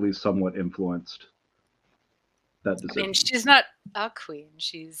that at least somewhat influenced that decision. I mean, she's not a queen.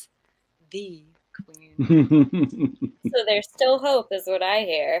 She's the queen. So there's still hope, is what I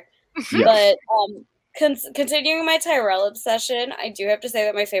hear. Yes. But continuing my Tyrell obsession, I do have to say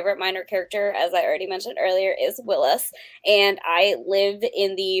that my favorite minor character, as I already mentioned earlier, is Willis. And I live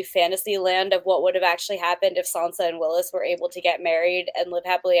in the fantasy land of what would have actually happened if Sansa and Willis were able to get married and live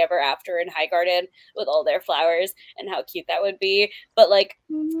happily ever after in Highgarden with all their flowers, and how cute that would be. But, like,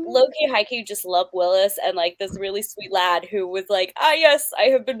 low-key, high-key just love Willis, and, like, this really sweet lad who was like, yes, I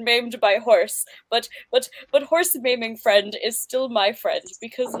have been maimed by horse, but horse maiming friend is still my friend,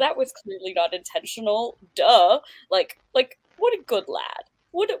 because that was clearly not intentional. Duh. Like, what a good lad.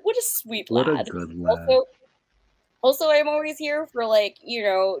 What a sweet lad. What a good lad. Also, I'm always here for, like, you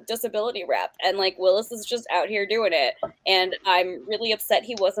know, disability rep, and, like, Willis is just out here doing it, and I'm really upset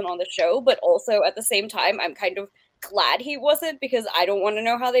he wasn't on the show, but also at the same time, I'm kind of glad he wasn't, because I don't want to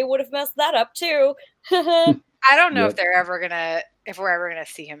know how they would have messed that up too. I don't know if we're ever gonna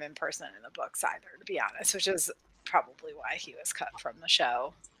see him in person in the books either, to be honest, which is probably why he was cut from the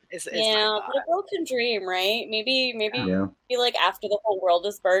show. Is but a girl can dream, right? Maybe like after the whole world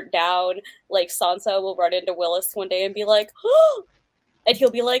is burnt down, like Sansa will run into Willis one day and be like, oh! And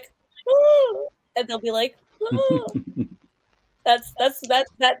he'll be like, oh! And they'll be like, oh! That's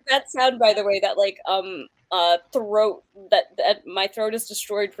that sound, by the way, that like throat that my throat is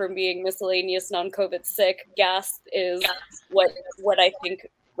destroyed from being miscellaneous non-COVID sick gasp is what I think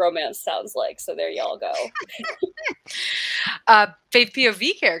romance sounds like. So there y'all go. Faith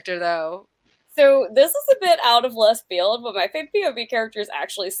POV character though. So this is a bit out of left field, but my favorite POV character is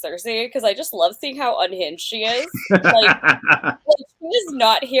actually Cersei, because I just love seeing how unhinged she is. Like she is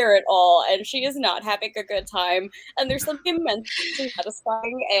not here at all, and she is not having a good time. And there's something immensely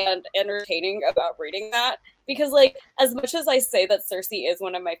satisfying and entertaining about reading that. Because, like, as much as I say that Cersei is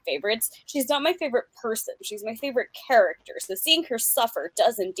one of my favorites, she's not my favorite person. She's my favorite character. So seeing her suffer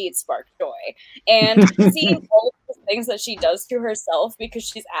does indeed spark joy. And seeing all of the things that she does to herself because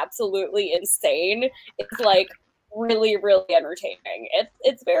she's absolutely insane is, like, really, really entertaining.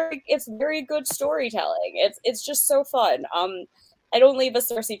 It's very good storytelling. It's just so fun. I don't leave a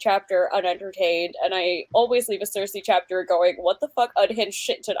Cersei chapter unentertained, and I always leave a Cersei chapter going, what the fuck unhinged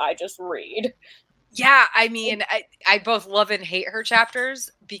shit did I just read? Yeah, I mean, I both love and hate her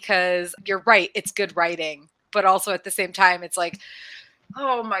chapters, because you're right, it's good writing, but also at the same time, it's like,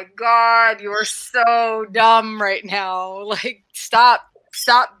 oh my God, you're so dumb right now. Like, stop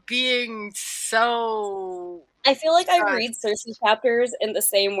being so... I feel like I read Cersei chapters in the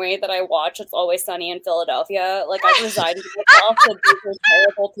same way that I watch It's Always Sunny in Philadelphia. Like, I've resigned myself to these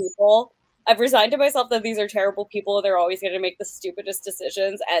terrible people. I've resigned to myself that these are terrible people and they're always going to make the stupidest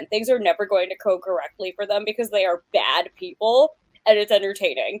decisions and things are never going to go correctly for them because they are bad people, and it's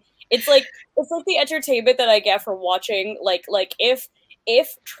entertaining. It's like the entertainment that I get from watching like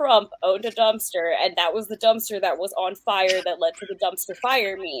if Trump owned a dumpster and that was the dumpster that was on fire that led to the dumpster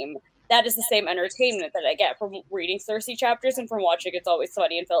fire meme, that is the same entertainment that I get from reading Cersei chapters and from watching It's Always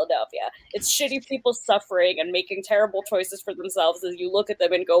Sunny in Philadelphia. It's shitty people suffering and making terrible choices for themselves as you look at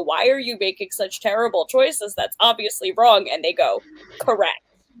them and go, why are you making such terrible choices? That's obviously wrong. And they go, correct.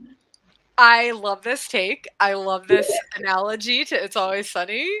 I love this take. I love this analogy to It's Always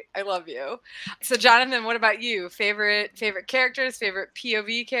Sunny. I love you. So, Jonathan, what about you? Favorite characters, favorite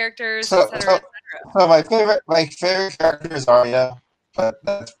POV characters, et cetera, et cetera? So my favorite character is Arya, but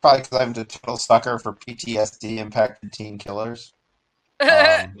that's probably because I'm a total sucker for PTSD impacted teen killers.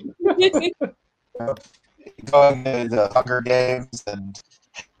 Going to the Hunger Games and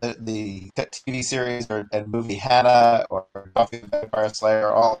the TV series and movie Hannah or Buffy the Vampire Slayer,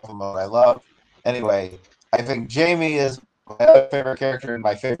 all of them I love. Anyway, I think Jaime is my other favorite character and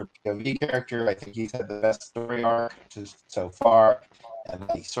my favorite POV character. I think he's had the best story arc so far. And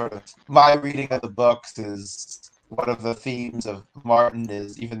my reading of the books is one of the themes of Martin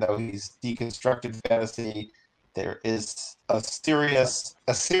is, even though he's deconstructed fantasy, there is a serious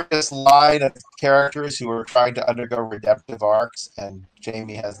line of characters who are trying to undergo redemptive arcs, and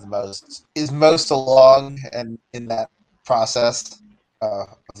Jaime is most along and in that process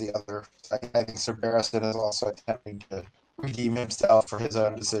of the other. I think Sir Barristan is also attempting to redeem himself for his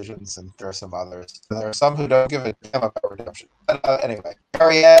own decisions, and there are some others. There are some who don't give a damn about redemption. But anyway,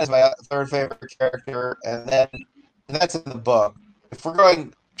 Arianne is my third favorite character, and that's in the book. If we're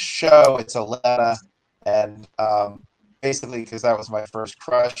going show, it's Olenna. And basically, because that was my first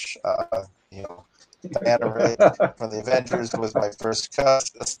crush, Diana Rigg from the Avengers was my first crush,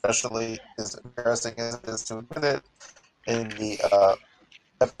 especially as embarrassing as it is to admit it, in the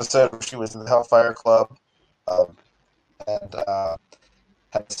episode where she was in the Hellfire Club and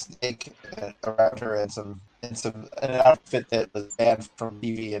had a snake around her and an outfit that was banned from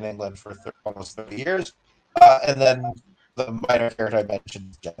TV in England for almost 30 years. And then the minor character I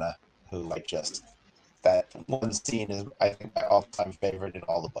mentioned, Jenna, who that one scene is, I think, my all-time favorite in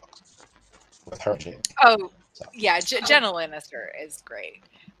all the books with her. Oh, so. Yeah, Jenna Lannister is great.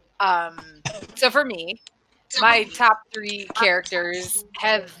 So for me, my top 3 characters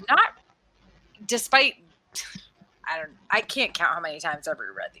have not, despite, I can't count how many times I've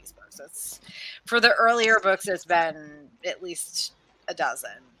reread these books. For the earlier books, it's been at least a dozen.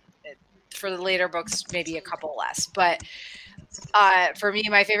 For the later books, maybe a couple less. But for me,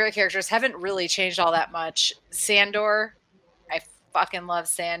 my favorite characters haven't really changed all that much. Sandor, I fucking love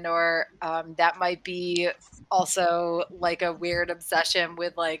Sandor. That might be also like a weird obsession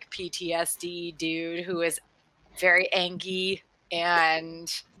with like PTSD dude who is very angry. And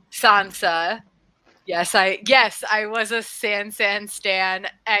Sansa. Yes, I was a Stan.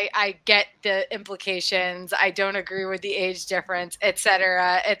 I get the implications. I don't agree with the age difference,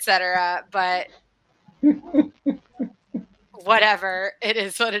 etc., but whatever, it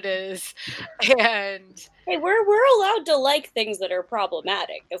is what it is. And hey, we're allowed to like things that are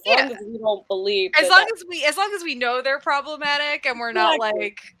problematic as long as we don't believe. As long as we know they're problematic and we're not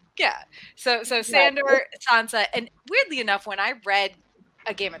So Sandor, Sansa, and weirdly enough, when I read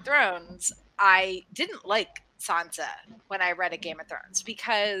A Game of Thrones, I didn't like Sansa when I read A Game of Thrones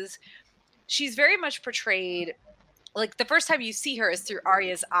because she's very much portrayed like the first time you see her is through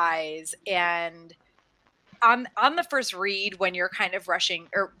Arya's eyes, and on the first read when you're kind of rushing,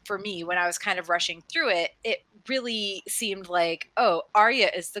 or for me when I was kind of rushing through it, it really seemed like, oh,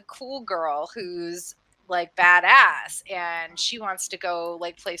 Arya is the cool girl who's like badass and she wants to go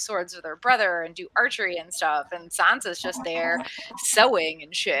like play swords with her brother and do archery and stuff, and Sansa's just there sewing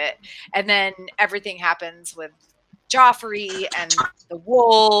and shit. And then everything happens with Joffrey and the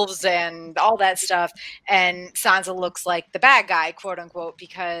wolves and all that stuff, and Sansa looks like the bad guy, quote unquote,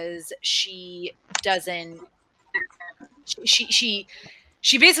 because she doesn't she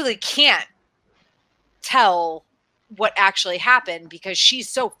basically can't tell what actually happened because she's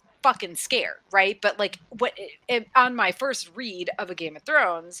so fucking scared, right? But like on my first read of A Game of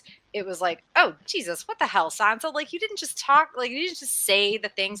Thrones, it was like, oh Jesus, what the hell, Sansa? Like you didn't just talk, like you didn't just say the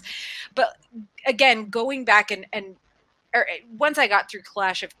things. But again, going back and once I got through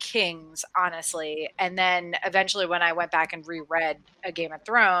Clash of Kings, honestly, and then eventually when I went back and reread A Game of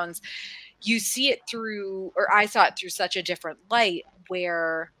Thrones, you see it through, or I saw it through such a different light,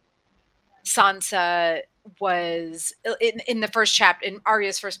 where Sansa was in the first chapter, in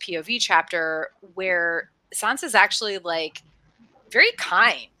Arya's first POV chapter, where Sansa's actually like very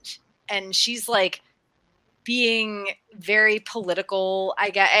kind and she's like being very political. I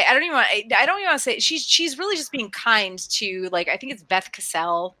don't even want to say she's really just being kind to, like, I think it's Beth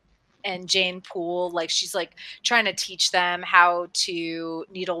Cassell and Jane Poole. Like, she's like trying to teach them how to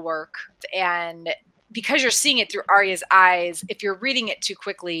needlework, and because you're seeing it through Arya's eyes, if you're reading it too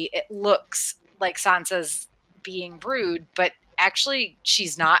quickly, it looks like Sansa's being rude, but actually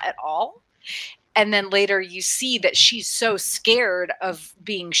she's not at all. And then later you see that she's so scared of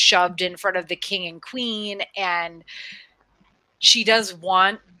being shoved in front of the king and queen. And she does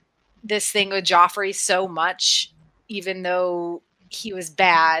want this thing with Joffrey so much, even though he was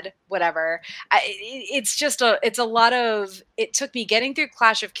bad, whatever. It's a lot of, it took me getting through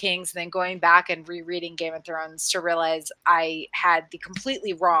Clash of Kings and then going back and rereading Game of Thrones to realize I had the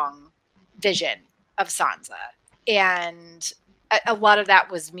completely wrong vision of Sansa. And a lot of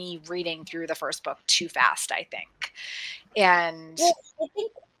that was me reading through the first book too fast, I think. And well,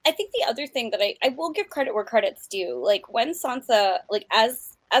 I think the other thing that I will give credit where credit's due, like when Sansa, like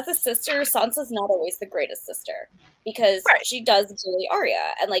as a sister, Sansa's not always the greatest sister, because she does bully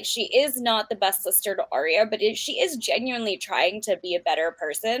Arya, and like she is not the best sister to Arya, but she is genuinely trying to be a better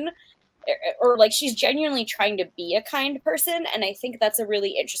person, or like she's genuinely trying to be a kind person. And I think that's a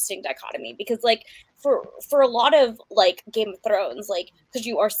really interesting dichotomy, because like for a lot of like Game of Thrones, like, because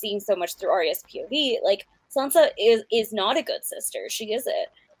you are seeing so much through Arya's POV, like Sansa is not a good sister. She isn't.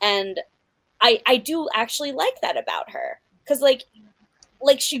 And I do actually like that about her, because like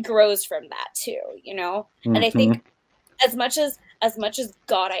she grows from that too, you know? Mm-hmm. And I think as much as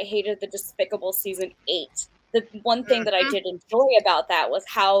God, I hated the Despicable season 8. The one thing that I did enjoy about that was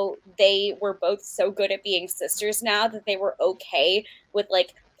how they were both so good at being sisters now that they were okay with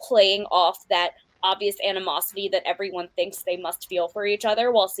like playing off that obvious animosity that everyone thinks they must feel for each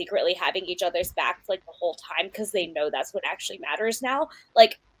other, while secretly having each other's backs like the whole time, because they know that's what actually matters now.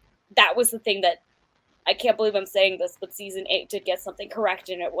 Like, that was the thing that, I can't believe I'm saying this, but season 8 did get something correct,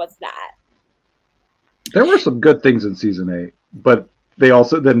 and it was that. There were some good things in season 8, but they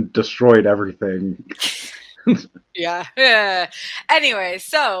also then destroyed everything. Yeah. Anyway,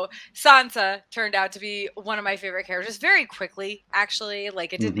 so Sansa turned out to be one of my favorite characters very quickly, actually.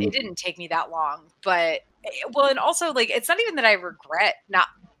 Like, it didn't take me that long, but well, and also like, it's not even that I regret not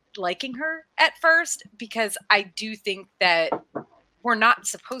liking her at first, because I do think that we're not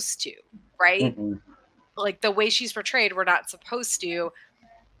supposed to, right? Mm-hmm. Like, the way she's portrayed, we're not supposed to.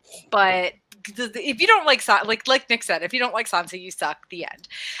 But if you don't like Sansa, like Nick said, if you don't like Sansa, you suck. The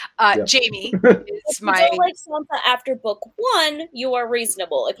end. Jamie is my. If you don't like Sansa after book 1, you are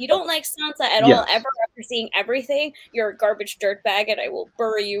reasonable. If you don't like Sansa at all, ever after seeing everything, you're a garbage dirtbag, and I will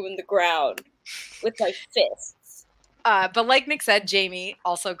bury you in the ground with my fists. But like Nick said, Jamie,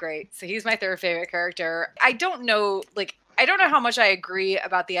 also great. So he's my third favorite character. I don't know how much I agree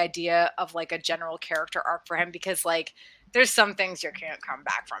about the idea of like a general character arc for him, because like there's some things you can't come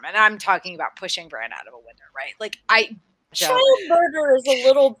back from. And I'm talking about pushing Bran out of a window, right? Like, child murder is a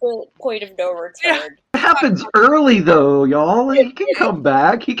little bit point of no return. Yeah. It happens early though, y'all. He can come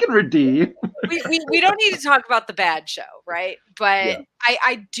back. He can redeem. We don't need to talk about the bad show, right? But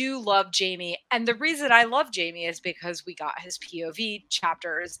I do love Jamie. And the reason I love Jamie is because we got his POV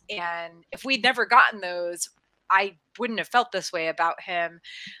chapters. And if we'd never gotten those, I wouldn't have felt this way about him.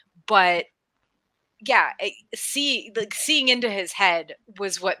 But yeah, seeing into his head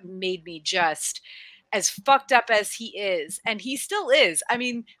was what made me just, as fucked up as he is, and he still is. I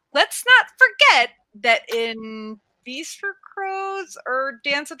mean, let's not forget that in Feast for Crows or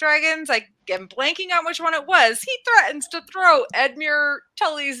Dance of Dragons, I am blanking on which one it was, he threatens to throw Edmure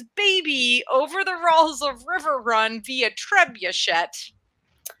Tully's baby over the walls of Riverrun via trebuchet.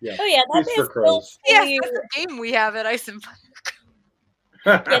 Yeah. Oh yeah, that Feast for Crows. Yes, that's the game we have at Ice and Fire.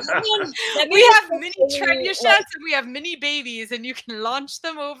 That we have mini trebuchets and we have mini babies, and you can launch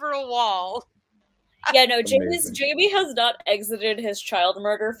them over a wall. Yeah, no, Jamie has not exited his child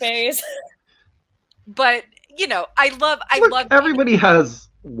murder phase. But you know, I love. Everybody has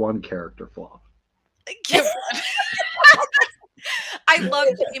one character flaw. I love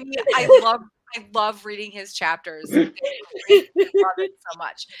Jamie. I love reading his chapters. I love it so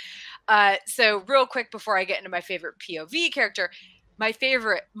much. So real quick before I get into my favorite POV character. My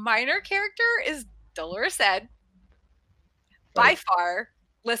favorite minor character is Dolorous Ed. By far.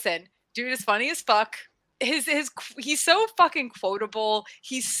 Listen, dude is funny as fuck. He's so fucking quotable.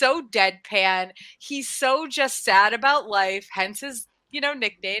 He's so deadpan. He's so just sad about life. Hence his,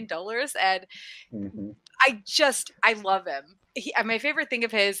 nickname, Dolorous Ed. Mm-hmm. I love him. My favorite thing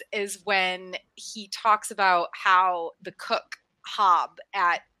of his is when he talks about how the cook Hob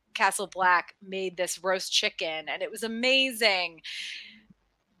at Castle Black made this roast chicken and it was amazing.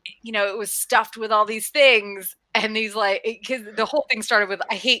 you know, it was stuffed with all these things. And he's like, because the whole thing started with,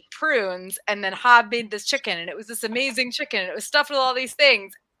 I hate prunes. And then Hob made this chicken, and it was this amazing chicken. And it was stuffed with all these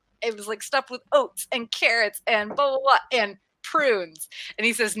things. It was like stuffed with oats and carrots and blah, blah, blah, and prunes. And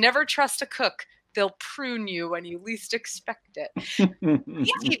he says, never trust a cook. They'll prune you when you least expect it.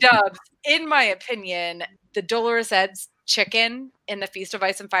 Beefy Dubs, in my opinion, the Dolorous Ed's chicken in the Feast of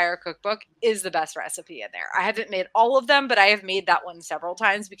Ice and Fire cookbook is the best recipe in there. I haven't made all of them, but I have made that one several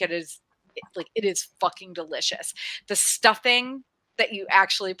times because it is fucking delicious. The stuffing that you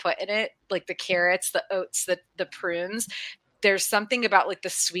actually put in it, like the carrots, the oats, the prunes, there's something about like the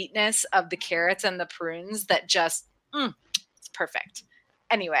sweetness of the carrots and the prunes that just, it's perfect.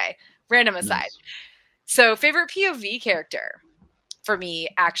 Anyway, random aside. Nice. So favorite POV character for me,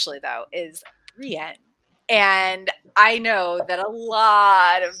 actually, though, is Brienne. And I know that a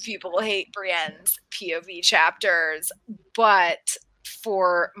lot of people hate Brienne's POV chapters, but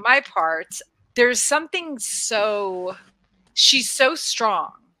for my part, there's something she's so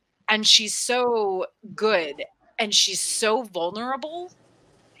strong and she's so good and she's so vulnerable.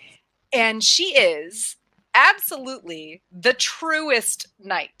 And she is absolutely the truest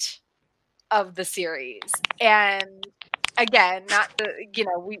knight of the series. And again, not the, you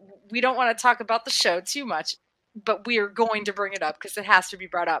know, we don't want to talk about the show too much, but we are going to bring it up because it has to be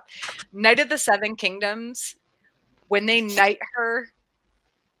brought up. Knight of the Seven Kingdoms, when they knight her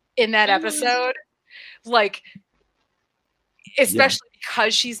in that episode, like, especially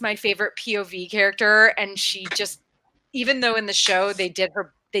because she's my favorite POV character, and she just, even though in the show they did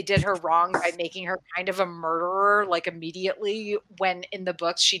her wrong by making her kind of a murderer, like immediately, when in the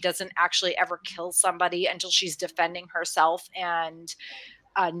books she doesn't actually ever kill somebody until she's defending herself and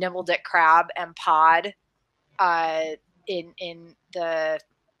Nimbledick Crab and Pod in the,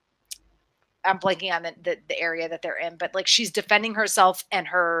 I'm blanking on the area that they're in, but like she's defending herself and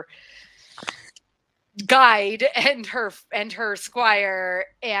her guide and her squire,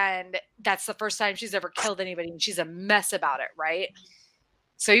 and that's the first time she's ever killed anybody, and she's a mess about it, right?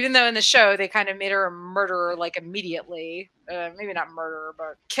 So even though in the show they kind of made her a murderer like immediately, maybe not murderer,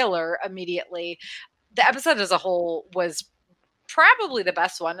 but killer immediately, the episode as a whole was probably the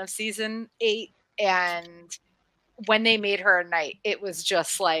best one of season 8. And when they made her a knight, it was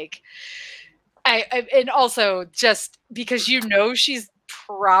just like, and also just because, you know, she's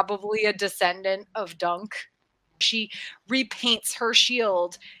probably a descendant of Dunk. She repaints her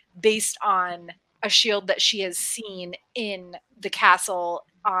shield based on a shield that she has seen in the castle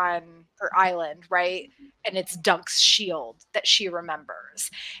on her island, right? And it's Dunk's shield that she remembers.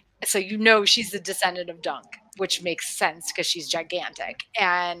 So you know she's a descendant of Dunk, which makes sense because she's gigantic.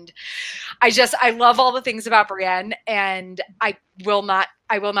 And I love all the things about Brienne, and I will not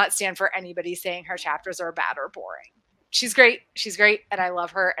stand for anybody saying her chapters are bad or boring. She's great. She's great. And I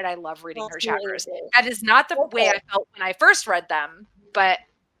love her, and I love reading her chapters. That is not the way I felt when I first read them, but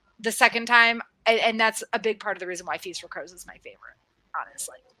the second time, and that's a big part of the reason why Feast for Crows is my favorite,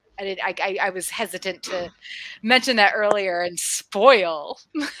 honestly. I was hesitant to mention that earlier and spoil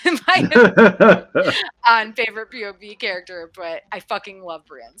my on favorite POV character, but I fucking love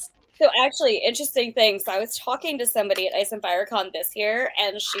Brienne's. So actually, interesting thing. So I was talking to somebody at Ice and FireCon this year,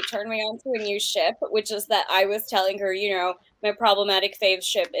 and she turned me on to a new ship, which is that I was telling her, you know, my problematic fave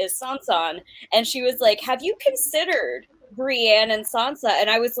ship is Sansa, and she was like, "Have you considered Brienne and Sansa?" And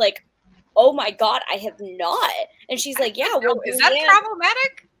I was like, "Oh my god, I have not." And she's like, "Yeah, well, is that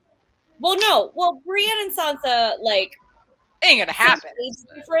problematic?" Well, no. Well, Brienne and Sansa, like, ain't gonna happen. Age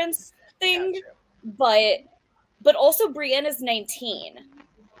difference thing, but also Brienne is 19,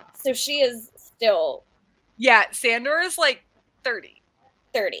 so she is still. Yeah, Sandor is like 30.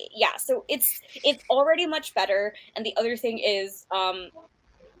 30, yeah. So it's already much better. And the other thing is,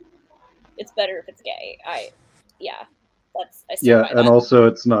 it's better if it's gay. And also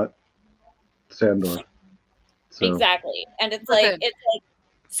it's not Sandor. So. Exactly, and it's like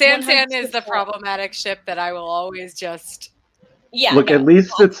Sansan is the problematic ship that I will always just... Yeah. Look, at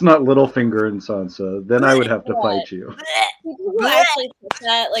least it's not Littlefinger and Sansa. Then I would have to fight you. People who actually ship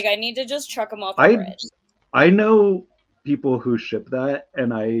that, like, I need to just chuck them off the bridge. I know people who ship that,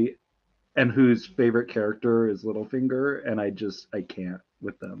 and whose favorite character is Littlefinger, and I can't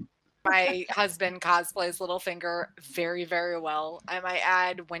with them. My husband cosplays Littlefinger very, very well. I might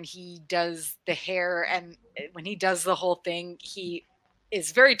add, when he does the hair and when he does the whole thing, he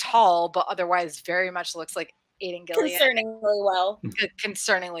is very tall, but otherwise very much looks like Aidan Gillian.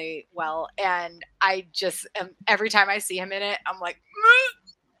 Concerningly well. And I just every time I see him in it, I'm like,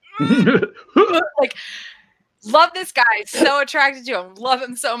 like, love this guy, so attracted to him, love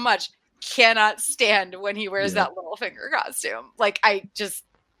him so much, cannot stand when he wears that Littlefinger costume. Like, I just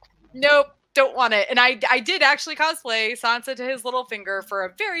Nope. Don't want it. And I did actually cosplay Sansa to his Littlefinger for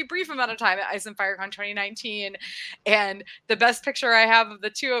a very brief amount of time at Ice and FireCon 2019. And the best picture I have of the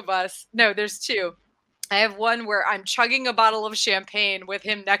two of us, no, there's two. I have one where I'm chugging a bottle of champagne with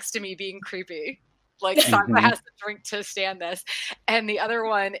him next to me being creepy. Like Sansa has to drink to stand this. And the other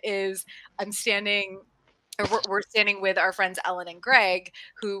one is we're standing with our friends Ellen and Greg,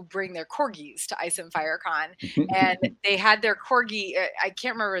 who bring their corgis to Ice and FireCon, and they had their corgi. I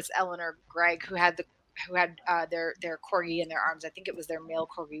can't remember if it's Ellen or Greg who had their corgi in their arms. I think it was their male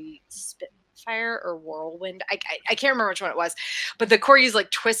corgi, Spitfire or Whirlwind. I can't remember which one it was, but the corgi's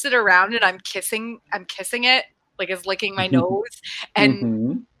like twisted around, and I'm kissing it, like it's licking my nose,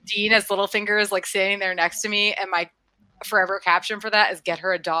 and Dean as Littlefinger is like standing there next to me, and my forever caption for that is "Get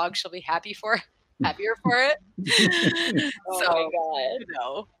her a dog; she'll be happier for it." Oh my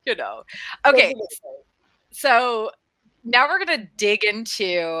God. You know. Okay, so now we're gonna dig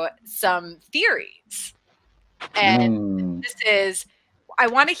into some theories, and this is, I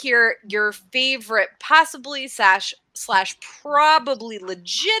want to hear your favorite, possibly slash probably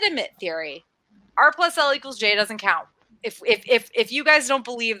legitimate theory. R plus L equals J doesn't count. If you guys don't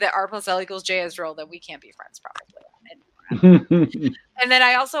believe that R plus L equals J is real, then we can't be friends probably. And then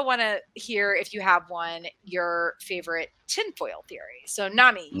I also want to hear, if you have one, your favorite tinfoil theory. So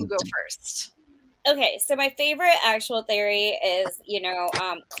Nami, you go first. Okay, so my favorite actual theory is,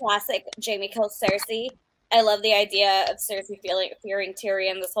 classic Jaime kills Cersei. I love the idea of Cersei fearing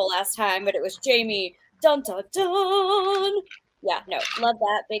Tyrion this whole last time, but it was Jaime. Dun dun dun. Yeah, no, love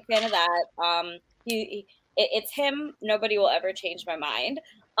that. Big fan of that. It's him. Nobody will ever change my mind.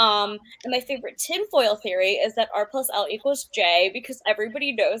 And my favorite tinfoil theory is that R plus L equals J, because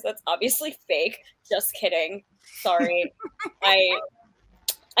everybody knows that's obviously fake. Just kidding. Sorry.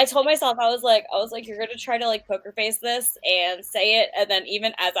 I told myself, I was like, you're gonna try to like poker face this and say it, and then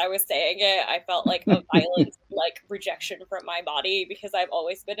even as I was saying it, I felt like a violent like rejection from my body, because I've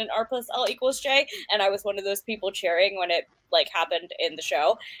always been an R plus L equals J, and I was one of those people cheering when it like happened in the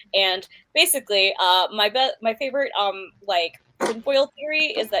show. And basically, my favorite like tinfoil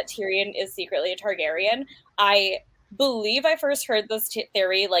theory is that Tyrion is secretly a Targaryen. I believe I first heard this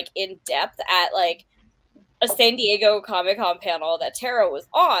theory like in depth at like a San Diego Comic-Con panel that Tara was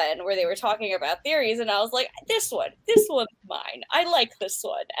on, where they were talking about theories, and I was like, this one's mine. I like this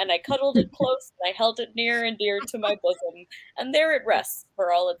one. And I cuddled it close, and I held it near and dear to my bosom, and there it rests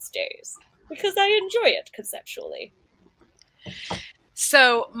for all its days, because I enjoy it conceptually.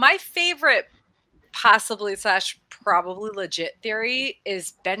 So my favorite possibly / probably legit theory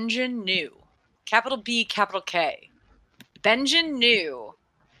is Benjen knew, capital B, capital K. Benjen knew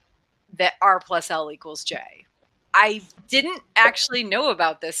that R plus L equals J. I didn't actually know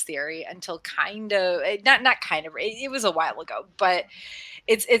about this theory until it was a while ago, but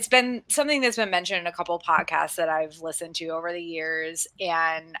it's been something that's been mentioned in a couple of podcasts that I've listened to over the years.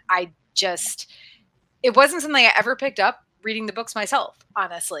 And it wasn't something I ever picked up reading the books myself,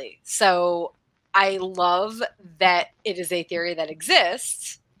 honestly. So I love that it is a theory that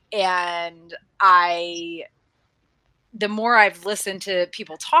exists. And the more I've listened to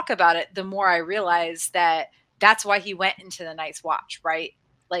people talk about it, the more I realize that that's why he went into the Night's Watch, right?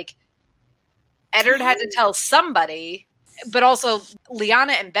 Like, Eddard had to tell somebody, but also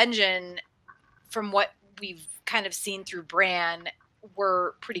Lyanna and Benjen, from what we've kind of seen through Bran,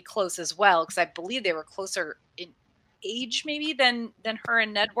 were pretty close as well, because I believe they were closer in age maybe than her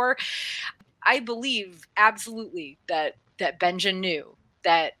and Ned were. I believe absolutely that Benjen knew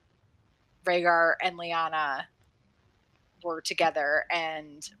that Rhaegar and Lyanna were together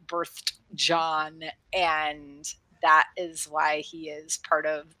and birthed Jon, and that is why he is part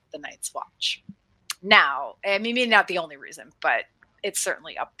of the Night's Watch. Now, I mean, maybe not the only reason, but it's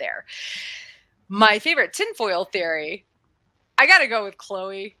certainly up there. My favorite tinfoil theory, I gotta go with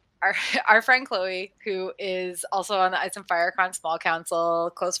Chloe, our friend Chloe, who is also on the Ice and FireCon Small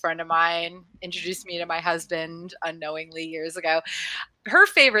Council, close friend of mine, introduced me to my husband unknowingly years ago. Her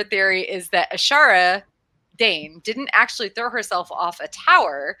favorite theory is that Ashara Dane didn't actually throw herself off a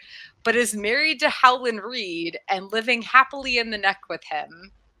tower, but is married to Howland Reed and living happily in the neck with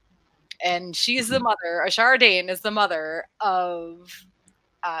him. And she's the mother, Ashara Dane is the mother of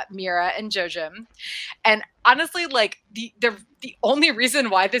Mira and Jojen. And honestly, like the only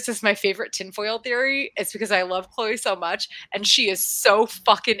reason why this is my favorite tinfoil theory is because I love Chloe so much, and she is so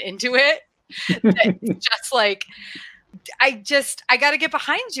fucking into it that it's just like, I got to get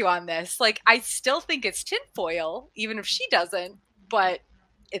behind you on this. Like, I still think it's tinfoil, even if she doesn't, but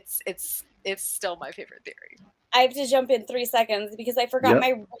it's still my favorite theory. I have to jump in 3 seconds because I forgot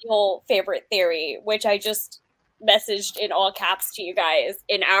my real favorite theory, which I just messaged in all caps to you guys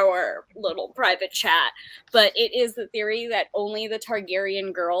in our little private chat, but it is the theory that only the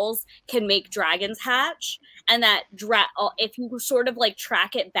Targaryen girls can make dragons hatch, and that if you sort of like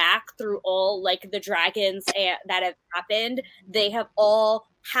track it back through all like the dragons that have happened, they have all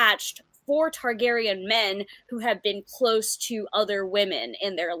hatched 4 Targaryen men who have been close to other women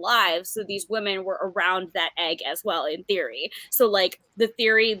in their lives. So these women were around that egg as well, in theory. So like the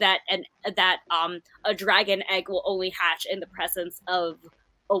theory that a dragon egg will only hatch in the presence of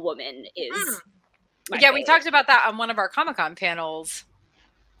a woman is favorite. We talked about that on one of our Comic-Con panels.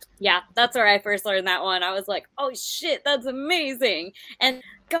 Yeah, that's where I first learned that one. I was like, oh shit, that's amazing. And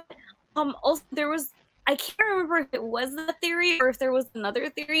God, also there was, I can't remember if it was the theory or if there was another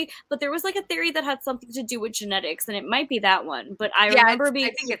theory, but there was like a theory that had something to do with genetics, and it might be that one. But I remember being.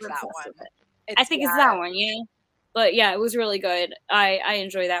 I think it's that one. I think it's that one, yeah. But yeah, it was really good. I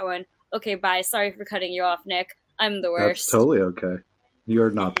enjoy that one. Okay, bye. Sorry for cutting you off, Nick. I'm the worst. That's totally okay.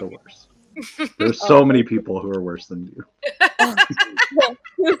 You're not the worst. There's so many people who are worse than you. I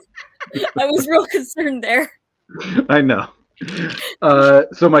was real concerned there. I know.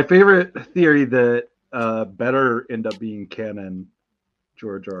 So my favorite theory that better end up being canon,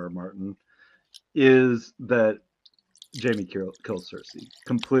 George R. R. Martin, is that Jaime kills Cersei.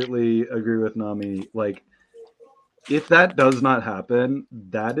 Completely agree with Nami. Like, if that does not happen,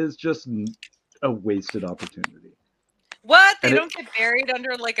 that is just a wasted opportunity. What? They don't get buried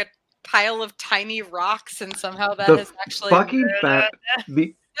under like a pile of tiny rocks, and somehow that is actually fucking fact.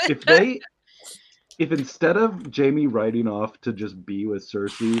 If instead of Jaime riding off to just be with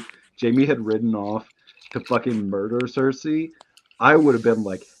Cersei, Jaime had ridden off to fucking murder Cersei, I would have been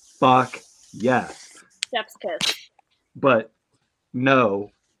like, fuck yes. Steps kiss. But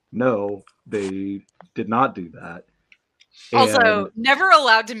no, they did not do that. Also, never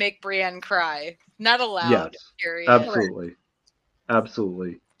allowed to make Brienne cry. Not allowed. Yes, period.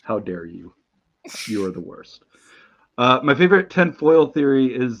 Absolutely. How dare you? You are the worst. My favorite tinfoil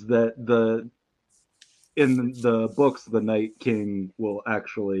theory is that in the books, the Night King will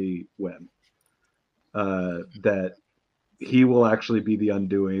actually win. That he will actually be the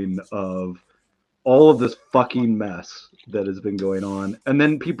undoing of all of this fucking mess that has been going on. And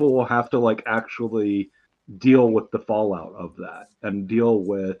then people will have to like actually deal with the fallout of that and deal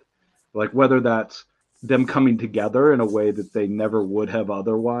with like whether that's them coming together in a way that they never would have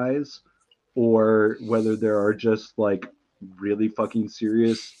otherwise, or whether there are just like really fucking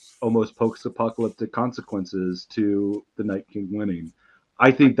serious, almost post-apocalyptic consequences to the Night King winning. I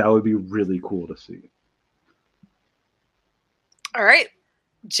think that would be really cool to see. All right.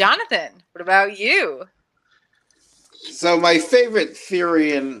 Jonathan, what about you? So my favorite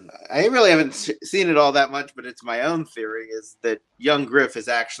theory, and I really haven't seen it all that much, but it's my own theory, is that young Griff is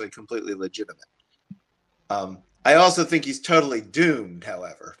actually completely legitimate. I also think he's totally doomed,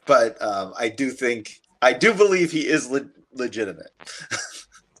 however, but I do believe he is legitimate.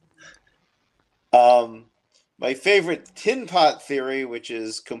 My favorite Tin Pot theory, which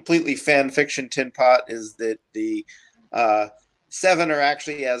is completely fan fiction Tin Pot, is that the 7 are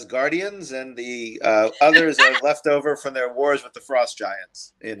actually Asgardians, and the others are left over from their wars with the Frost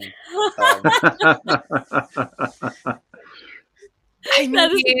Giants. That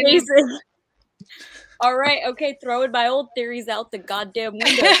is amazing. All right, okay, throwing my old theories out the goddamn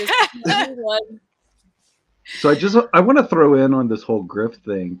window. So I want to throw in on this whole Griff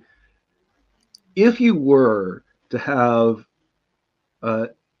thing. If you were to have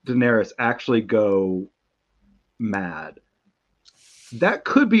Daenerys actually go mad, that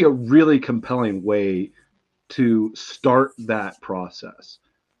could be a really compelling way to start that process.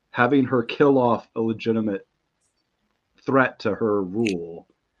 Having her kill off a legitimate threat to her rule,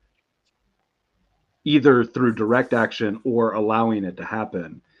 either through direct action or allowing it to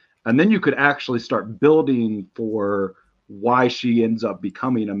happen. And then you could actually start building for why she ends up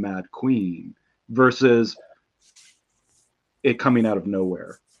becoming a mad queen versus it coming out of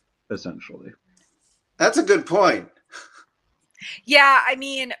nowhere, essentially. That's a good point. Yeah, I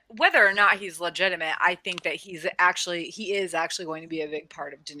mean, whether or not he's legitimate, I think that he is actually going to be a big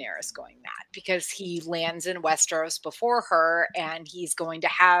part of Daenerys going mad, because he lands in Westeros before her, and he's going to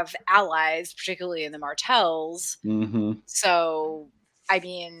have allies, particularly in the Martells. Mm-hmm. So, I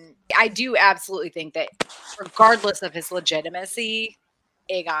mean, I do absolutely think that regardless of his legitimacy,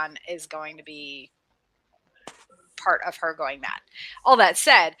 Aegon is going to be part of her going mad. All that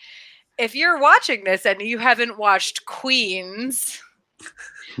said, if you're watching this and you haven't watched Queens,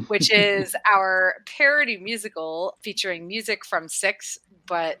 which is our parody musical featuring music from 6,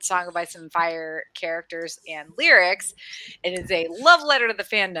 but Song of Ice and Fire characters and lyrics, it is a love letter to the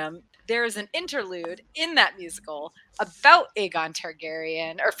fandom. there is an interlude in that musical about Aegon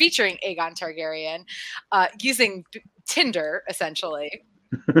Targaryen, or featuring Aegon Targaryen, using Tinder, essentially,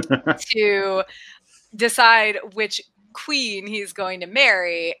 to decide which queen he's going to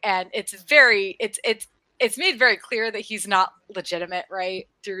marry. And it's made very clear that he's not legitimate, right,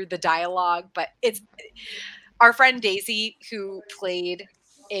 through the dialogue. But it's our friend Daisy, who played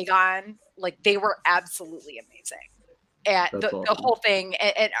Aegon, like, they were absolutely amazing. And the whole thing,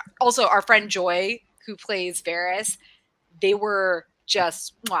 and also our friend Joy, who plays Varys, they were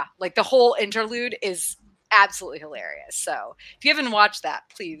just like, the whole interlude is absolutely hilarious. So if you haven't watched that,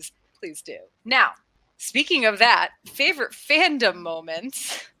 please do. Now, speaking of that, favorite fandom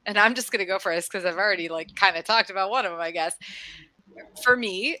moments, and I'm just gonna go first because I've already like kind of talked about one of them, I guess. For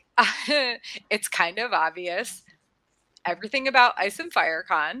me, it's kind of obvious. Everything about Ice and Fire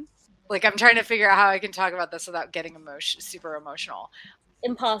Con. Like, I'm trying to figure out how I can talk about this without getting super emotional.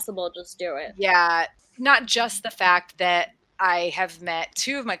 Impossible, just do it. Yeah, not just the fact that I have met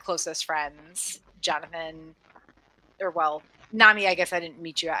two of my closest friends, Jonathan, or well, Nami, I guess I didn't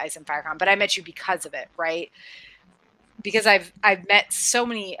meet you at Ice and Fire Con, but I met you because of it, right? Because I've met so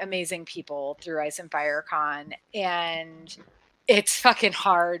many amazing people through Ice and Fire Con, and it's fucking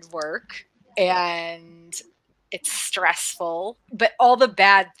hard work, and it's stressful, but all the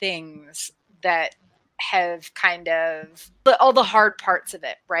bad things that have kind of, all the hard parts of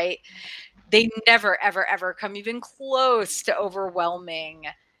it, right? They never, ever, ever come even close to overwhelming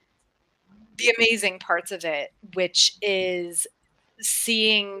the amazing parts of it, which is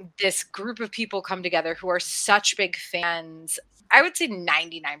seeing this group of people come together who are such big fans. I would say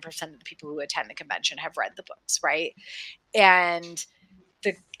 99% of the people who attend the convention have read the books, right? And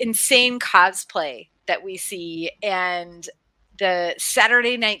the insane cosplay that we see, and the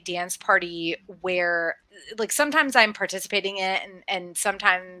Saturday night dance party where, like, sometimes I'm participating in it, and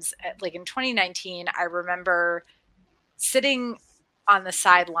sometimes, like in 2019, I remember sitting on the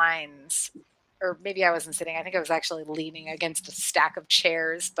sidelines, or maybe I wasn't sitting, I think I was actually leaning against a stack of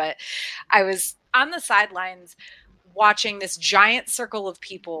chairs, but I was on the sidelines watching this giant circle of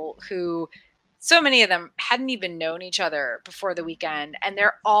people who, so many of them hadn't even known each other before the weekend, and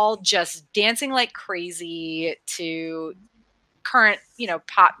they're all just dancing like crazy to current,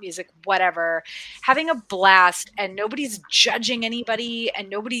 pop music, whatever, having a blast, and nobody's judging anybody, and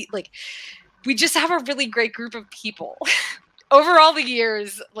nobody, like, we just have a really great group of people. Over all the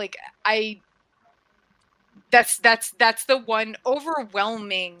years, like, that's the one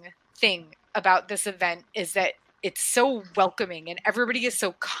overwhelming thing about this event, is that it's so welcoming and everybody is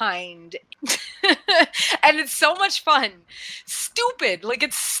so kind. And it's so much fun. Stupid. Like,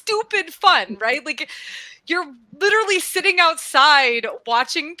 it's stupid fun, right? Like, you're literally sitting outside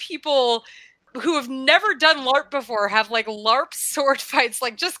watching people who have never done LARP before have like LARP sword fights,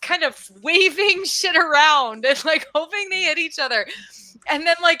 like just kind of waving shit around and like hoping they hit each other. And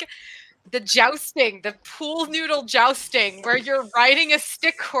then like the jousting, the pool noodle jousting, where you're riding a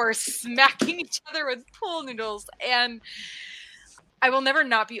stick horse, smacking each other with pool noodles. And I will never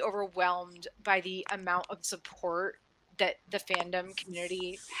not be overwhelmed by the amount of support that the fandom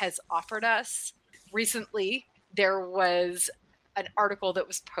community has offered us. Recently, there was an article that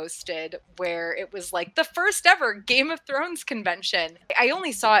was posted where it was like the first ever Game of Thrones convention. I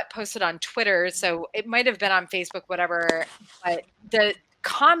only saw it posted on Twitter, so it might have been on Facebook, whatever, but the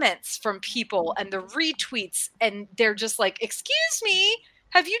comments from people and the retweets, and they're just like, excuse me,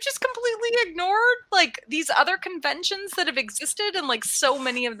 have you just completely ignored like these other conventions that have existed? And like so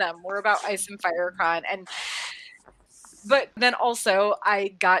many of them were about Ice and Fire Con. But then also I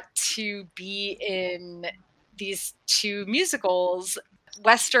got to be in these two musicals,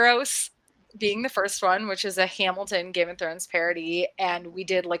 Westeros being the first one, which is a Hamilton Game of Thrones parody. And we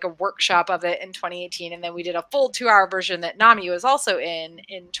did like a workshop of it in 2018. And then we did a full 2-hour version that Nami was also in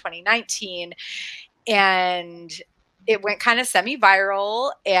 2019. And it went kind of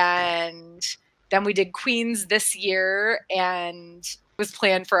semi-viral. And then we did Queens this year, and was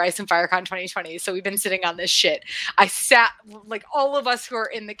planned for Ice and Fire Con 2020. So we've been sitting on this shit. I sat, like all of us who are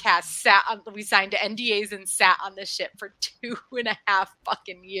in the cast we signed NDAs and sat on this shit for 2.5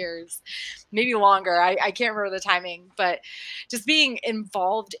 fucking years, maybe longer. I can't remember the timing, but just being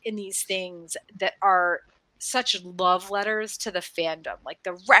involved in these things that are such love letters to the fandom, like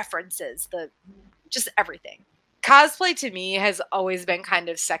the references, just everything. Cosplay to me has always been kind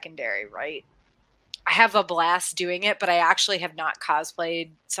of secondary, right? I have a blast doing it, but I actually have not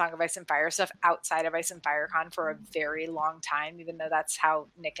cosplayed Song of Ice and Fire stuff outside of Ice and Fire Con for a very long time, even though that's how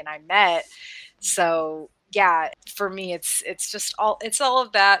Nick and I met. So yeah, for me, it's all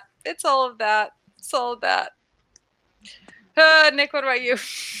of that. It's all of that. Nick, what about you?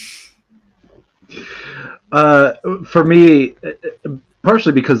 For me,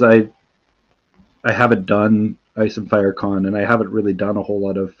 partially because I haven't done Ice and Fire Con, and I haven't really done a whole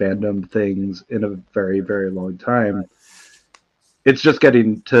lot of fandom things in a very, very long time. It's just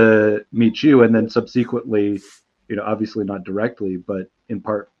getting to meet you, and then subsequently, obviously not directly, but in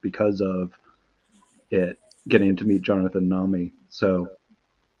part because of it, getting to meet Jonathan Nami. So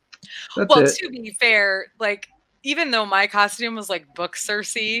that's it. To be fair, like, even though my costume was like book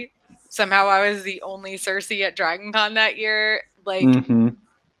Cersei, somehow I was the only Cersei at DragonCon that year. Like,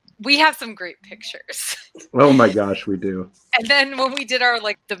 we have some great pictures. Oh my gosh, we do. And then when we did our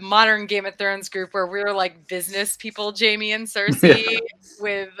the modern Game of Thrones group, where we were like business people, Jaime and Cersei,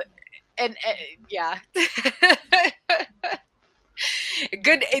 with yeah,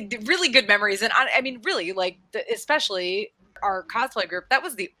 really good memories. And I mean, really, especially our cosplay group, that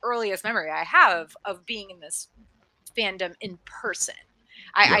was the earliest memory I have of being in this fandom in person.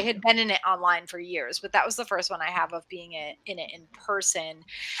 I had been in it online for years, but that was the first one I have of being in it in person.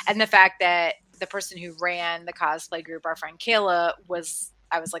 And the fact that the person who ran the cosplay group, our friend Kayla,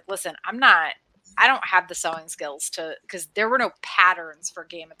 I was like, listen, I don't have the sewing skills because there were no patterns for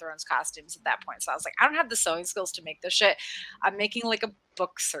Game of Thrones costumes at that point. So I was like, I don't have the sewing skills to make this shit. I'm making like a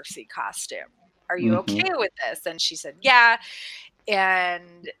book Cersei costume. Are you okay with this? And she said, yeah.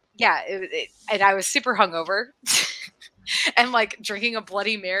 And yeah, and I was super hungover. And like drinking a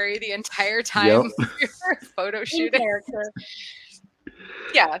Bloody Mary the entire time we were photo shooting.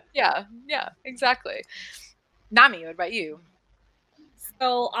 Yeah, exactly. Nami, what about you?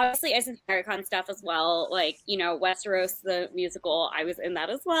 So obviously Ice and Fire Con stuff as well. Like, Westeros, the musical, I was in that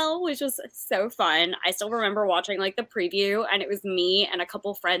as well, which was so fun. I still remember watching like the preview, and it was me and a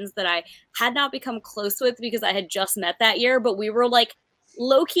couple friends that I had not become close with because I had just met that year, but we were like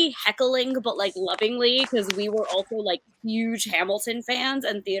low-key heckling, but like lovingly, because we were also like huge Hamilton fans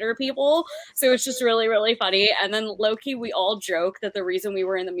and theater people, so it's just really, really funny. And then low-key we all joke that the reason we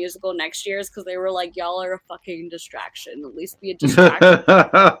were in the musical next year is because they were like, y'all are a fucking distraction, at least be a distraction.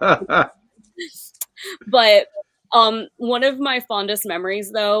 But one of my fondest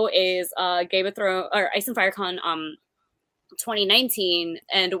memories though is Game of Thrones or Ice and Fire Con 2019,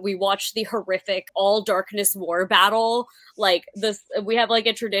 and we watched the horrific All Darkness War battle. Like this, we have like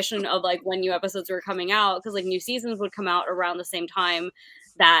a tradition of like when new episodes were coming out, because like new seasons would come out around the same time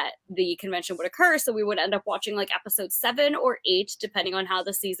that the convention would occur. So we would end up watching like episode 7 or 8, depending on how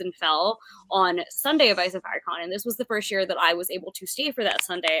the season fell, on Sunday of Ice and Fire Con. And this was the first year that I was able to stay for that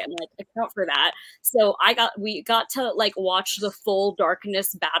Sunday and like account for that. So we got to like watch the full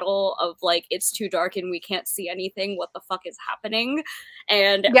darkness battle of like, it's too dark and we can't see anything. What the fuck is happening?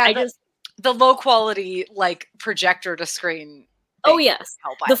 And yeah, the low quality like projector to screen. Oh, yes.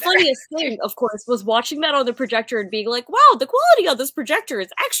 The funniest thing, of course, was watching that on the projector and being like, wow, the quality on this projector is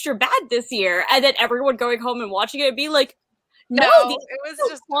extra bad this year. And then everyone going home and watching it and being like, no, it was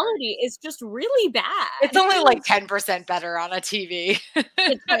just quality is just really bad. It's only like 10% better on a TV.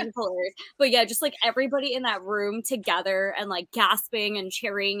 It's hilarious. But yeah, just like everybody in that room together and like gasping and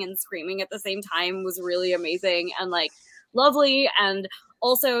cheering and screaming at the same time was really amazing and like lovely. And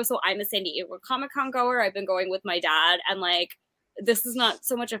also, so I'm a San Diego Comic-Con goer. I've been going with my dad, and like, this is not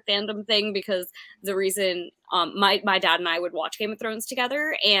so much a fandom thing because the reason my dad and I would watch Game of Thrones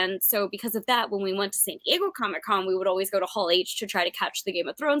together. And so because of that, when we went to San Diego Comic-Con, we would always go to Hall H to try to catch the Game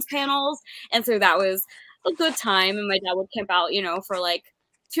of Thrones panels. And so that was a good time. And my dad would camp out, for like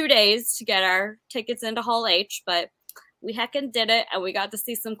 2 days to get our tickets into Hall H. But we heckin' did it, and we got to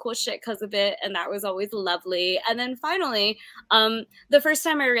see some cool shit because of it, and that was always lovely. And then finally, the first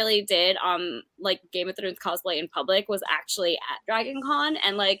time I really did like Game of Thrones cosplay in public was actually at Dragon Con.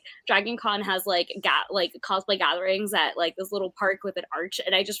 And like Dragon Con has like cosplay gatherings at like this little park with an arch,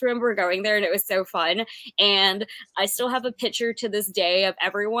 and I just remember going there and it was so fun. And I still have a picture to this day of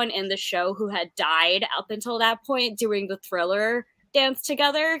everyone in the show who had died up until that point doing the Thriller dance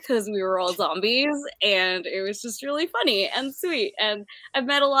together because we were all zombies, and it was just really funny and sweet. And I've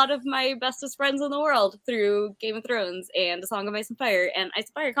met a lot of my bestest friends in the world through Game of Thrones and A Song of Ice and Fire and Ice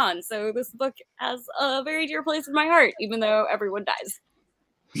and Fire Con. So this book has a very dear place in my heart, even though everyone dies.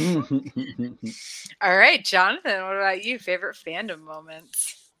 All right, Jonathan, what about you? Favorite fandom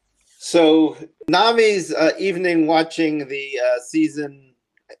moments? So Nami's evening watching the season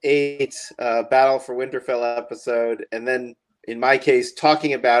 8 Battle for Winterfell episode, and then in my case,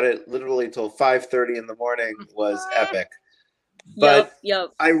 talking about it literally till 5:30 in the morning was epic. But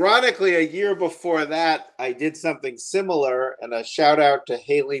ironically, a year before that, I did something similar, and a shout out to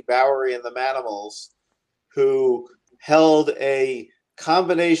Haley Bowery and the Manimals, who held a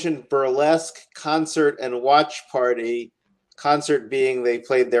combination burlesque concert and watch party. Concert being they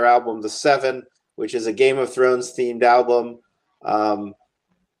played their album The Seven, which is a Game of Thrones themed album.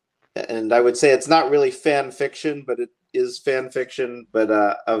 And I would say it's not really fan fiction, but it is fan fiction,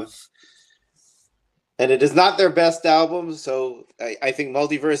 and it is not their best album. So I think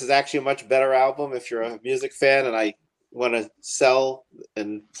Multiverse is actually a much better album if you're a music fan, and I want to sell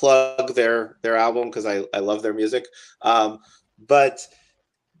and plug their album because I love their music. But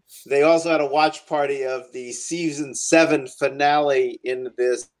they also had a watch party of the season 7 finale in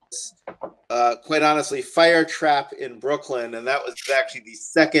this, quite honestly, Fire Trap in Brooklyn. And that was actually the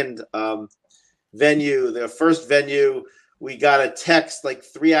second venue. The first venue, we got a text like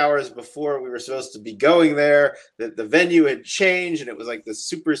 3 hours before we were supposed to be going there that the venue had changed, and it was like this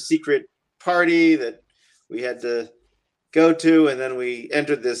super secret party that we had to go to. And then we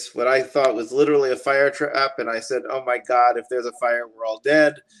entered this, what I thought was literally a fire trap. And I said, oh my God, if there's a fire, we're all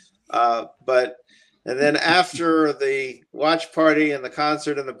dead. And then after the watch party and the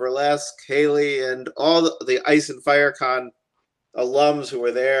concert and the burlesque, Haley and all the Ice and Fire Con alums who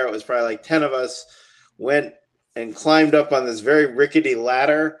were there, it was probably like 10 of us, went and climbed up on this very rickety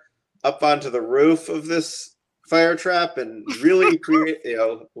ladder up onto the roof of this fire trap and really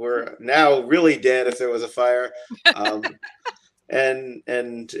we're now really dead if there was a fire, and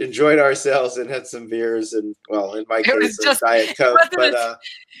enjoyed ourselves and had some beers and, well, in my case, a Diet Coke.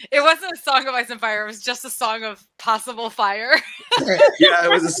 It wasn't a song of Ice and Fire. It was just a song of possible fire. Yeah, it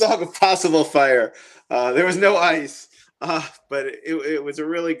was a song of possible fire. There was no ice, but it was a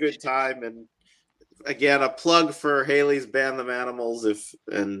really good time. And again, a plug for Haley's band, The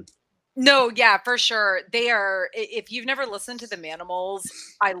Manimals. No, yeah, for sure. They are, if you've never listened to The Manimals,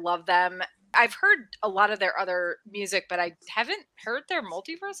 I love them. I've heard a lot of their other music, but I haven't heard their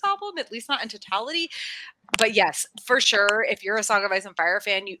Multiverse album, at least not in totality. But yes, for sure, if you're a Song of Ice and Fire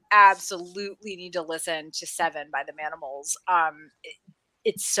fan, you absolutely need to listen to 7 by The Manimals.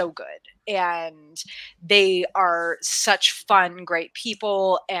 It's so good. And they are such fun, great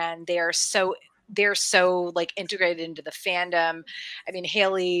people, and they're so like integrated into the fandom. I mean,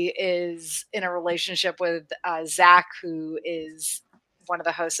 Haley is in a relationship with Zach, who is one of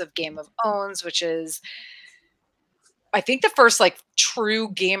the hosts of Game of Owns, which is, I think, the first like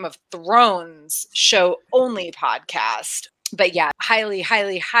true Game of Thrones show only podcast. But yeah, highly,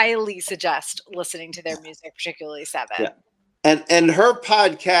 highly, highly suggest listening to their music, particularly 7. Yeah. And her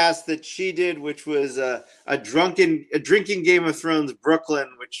podcast that she did, which was a drinking Game of Thrones Brooklyn,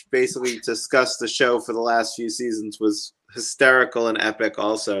 which basically discussed the show for the last few seasons, was hysterical and epic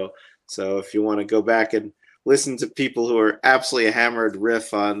also. So if you want to go back and listen to people who are absolutely hammered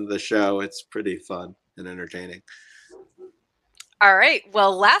riff on the show, it's pretty fun and entertaining. All right.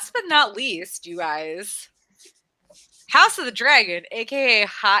 Well, last but not least, you guys, House of the Dragon, aka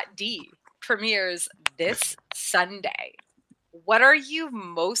Hot D, premieres this Sunday. What are you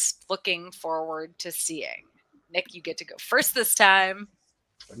most looking forward to seeing? Nick, you get to go first this time.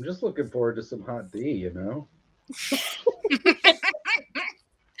 I'm just looking forward to some Hot D, you know?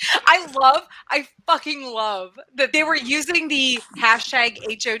 I fucking love that they were using the hashtag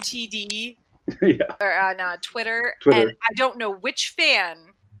HOTD on Twitter. And I don't know which fan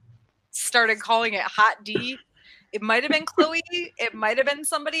started calling it Hot D. It might have been Chloe. It might have been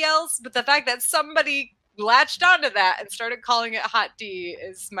somebody else. But the fact that somebody latched onto that and started calling it Hot D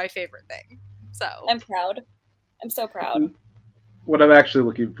is my favorite thing. So I'm proud. I'm so proud. What I'm actually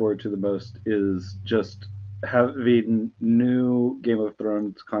looking forward to the most is just having new Game of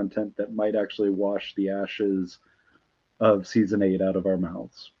Thrones content that might actually wash the ashes of season 8 out of our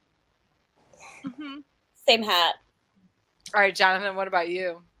mouths. Mm-hmm. Same hat. All right, Jonathan, what about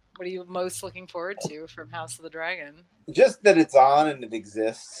you? What are you most looking forward to from House of the Dragon? Just that it's on and it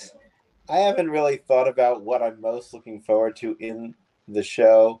exists. I haven't really thought about what I'm most looking forward to in the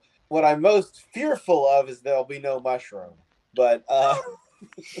show. What I'm most fearful of is there'll be no mushroom. But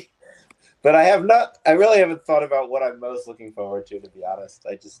but I really haven't thought about what I'm most looking forward to be honest.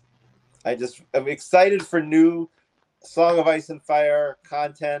 I'm excited for new Song of Ice and Fire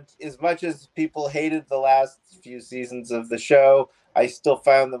content. As much as people hated the last few seasons of the show, I still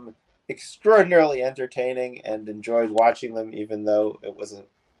found them extraordinarily entertaining and enjoyed watching them, even though it was a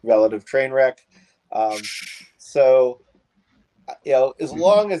relative train wreck. So, as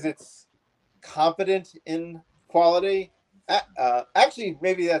long as it's competent in quality, actually,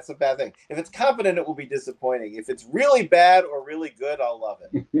 maybe that's a bad thing. If it's competent, it will be disappointing. If it's really bad or really good, I'll love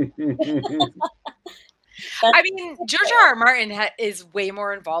it. I mean, George R.R. Martin is way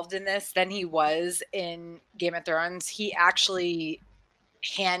more involved in this than he was in Game of Thrones. He actually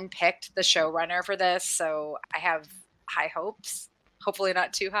handpicked the showrunner for this, so I have high hopes. Hopefully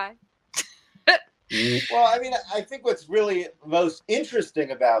not too high. Well, I mean, I think what's really most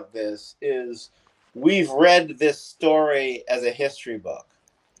interesting about this is we've read this story as a history book.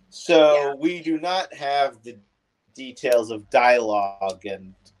 So we do not have the details of dialogue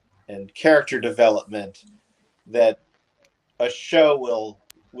and character development that a show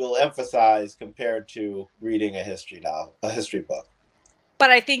will emphasize compared to reading a history book.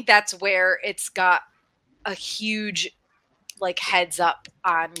 But I think that's where it's got a huge like heads up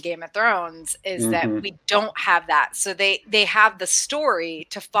on Game of Thrones is that we don't have that. So they have the story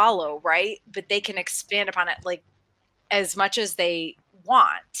to follow, right? But they can expand upon it like as much as they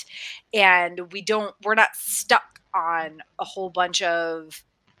want. And we're not stuck on a whole bunch of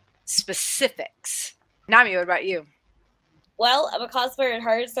specifics. Nami, what about you? Well, I'm a cosplayer at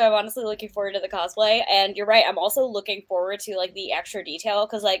heart, so I'm honestly looking forward to the cosplay. And you're right, I'm also looking forward to like the extra detail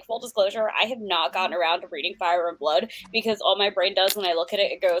because, like, full disclosure, I have not gotten around to reading Fire and Blood because all my brain does when I look at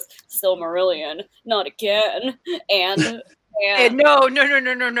it, it goes Silmarillion, not again. And no,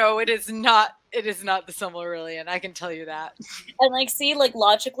 it is not. It is not the Silmarillion. I can tell you that. And like, see, like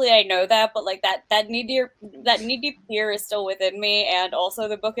logically, I know that, but like that needy fear is still within me. And also,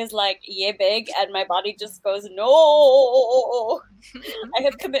 the book is like big, and my body just goes no. I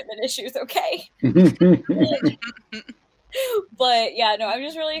have commitment issues. Okay. But yeah, no, I'm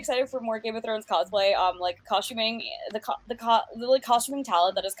just really excited for more Game of Thrones cosplay. Like costuming, the costuming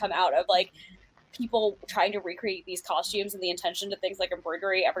talent that has come out of like people trying to recreate these costumes and the intention to things like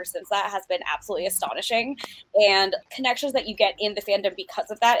embroidery ever since that has been absolutely astonishing. And connections that you get in the fandom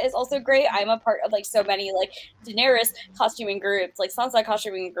because of that is also great. I'm a part of like so many like Daenerys costuming groups, like Sansa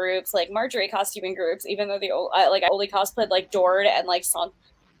costuming groups, like Marjorie costuming groups, even though I only cosplayed like Dorne and like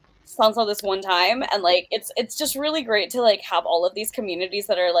Sansa this one time. And like it's just really great to like have all of these communities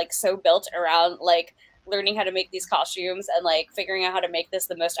that are like so built around like learning how to make these costumes and like figuring out how to make this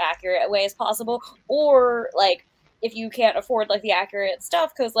the most accurate way as possible. Or like if you can't afford like the accurate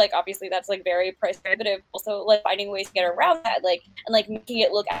stuff, because like obviously that's like very price prohibitive, also like finding ways to get around that, like and like making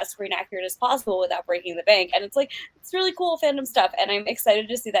it look as screen accurate as possible without breaking the bank. And it's like it's really cool fandom stuff, and I'm excited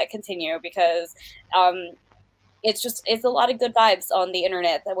to see that continue because it's a lot of good vibes on the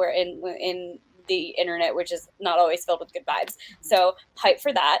internet that we're in the internet, which is not always filled with good vibes. So hype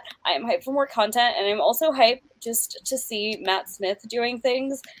for that. I am hyped for more content, and I'm also hyped just to see Matt Smith doing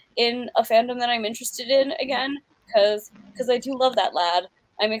things in a fandom that I'm interested in again, because I do love that lad.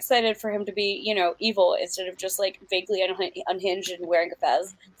 I'm excited for him to be, you know, evil instead of just like vaguely unhinged and wearing a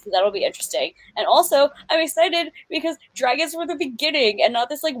fez. So that'll be interesting. And also, I'm excited because dragons were the beginning and not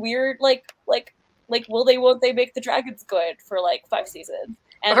this like weird like won't they make the dragons good for like 5 seasons.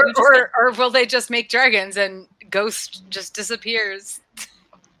 And or will they just make dragons and Ghost just disappears?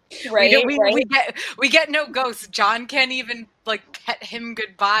 Right, we get no Ghost. Jon can't even like pet him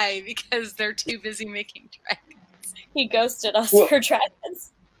goodbye because they're too busy making dragons. He ghosted us for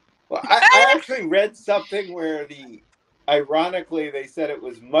dragons. Well, I actually read something where ironically they said it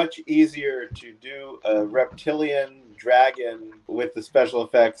was much easier to do a reptilian dragon with the special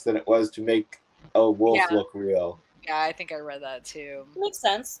effects than it was to make a wolf look real. Yeah, I think I read that too. Makes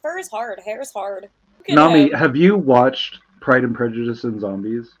sense. Fur is hard. Hair is hard. Nami, have you watched Pride and Prejudice and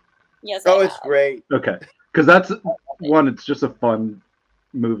Zombies? Yes. It's great. Okay, because that's one. It's just a fun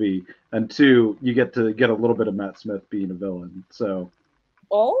movie, and two, you get to get a little bit of Matt Smith being a villain. So.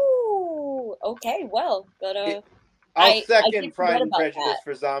 Oh, okay. Well, but I'll second Pride and Prejudice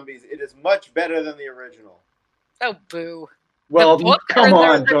for Zombies. It is much better than the original. Oh, boo. Well, come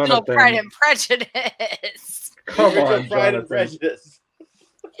on, Jonathan. Pride and Prejudice. Come on, Pride and Prejudice.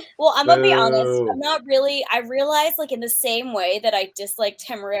 Well, I'm gonna be honest. I'm not really. I realize, like, in the same way that I dislike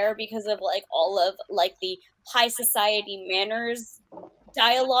Temeraire because of like all of like the high society manners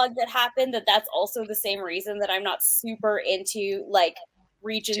dialogue that happened. That's also the same reason that I'm not super into like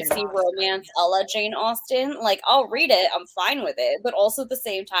Regency romance a la Jane Austen. Like, I'll read it. I'm fine with it. But also at the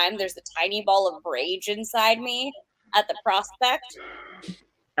same time, there's a tiny ball of rage inside me at the prospect.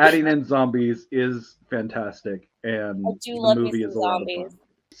 Adding in zombies is fantastic, and the movie is a lot of fun.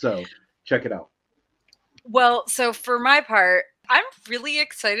 So check it out. Well, so for my part, I'm really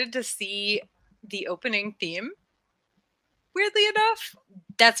excited to see the opening theme. Weirdly enough,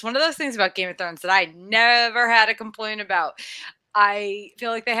 that's one of those things about Game of Thrones that I never had a complaint about. I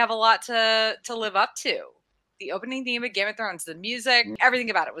feel like they have a lot to live up to. The opening theme of Game of Thrones, the music, everything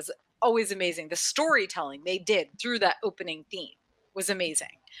about it was always amazing. The storytelling they did through that opening theme was amazing.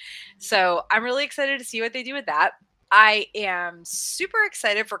 So I'm really excited to see what they do with that. I am super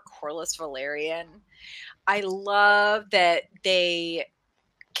excited for Corlys Velaryon. I love that they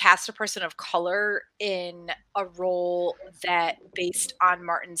cast a person of color in a role that, based on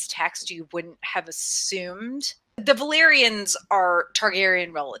Martin's text, you wouldn't have assumed the Valyrians are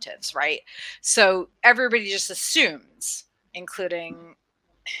Targaryen relatives, right? So everybody just assumes, including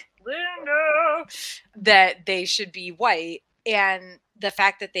Linda, that they should be white. And the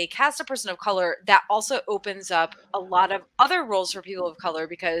fact that they cast a person of color, that also opens up a lot of other roles for people of color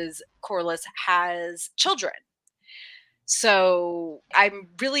because Corlys has children. So I'm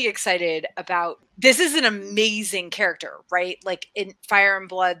really excited about this. Is an amazing character, right? Like in Fire and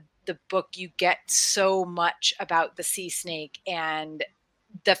Blood, the book, you get so much about the sea snake, and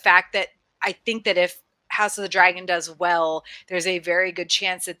the fact that I think that if House of the Dragon does well, there's a very good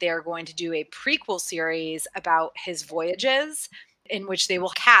chance that they are going to do a prequel series about his voyages, in which they will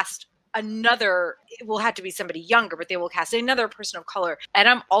cast another, it will have to be somebody younger, but they will cast another person of color. And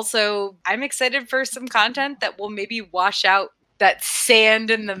I'm excited for some content that will maybe wash out that sand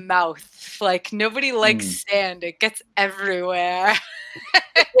in the mouth. Like, nobody likes sand. It gets everywhere.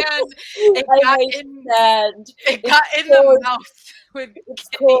 And it got in the mouth. It's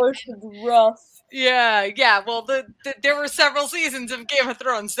coarse and rough. Yeah. Well, there were several seasons of Game of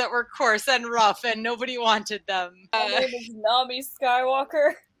Thrones that were coarse and rough, and nobody wanted them. My name is Nami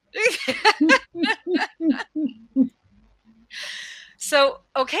Skywalker. So,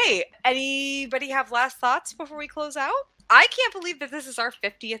 okay. Anybody have last thoughts before we close out? I can't believe that this is our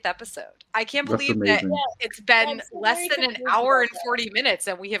 50th episode. I can't believe that it's been less than an hour and 40 minutes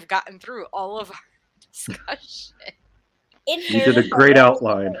and we have gotten through all of our discussion. You did a great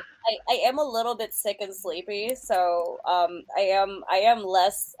outline. I am a little bit sick and sleepy, so I am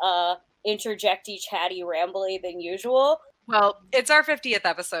less interjecty, chatty, rambly than usual. Well, it's our 50th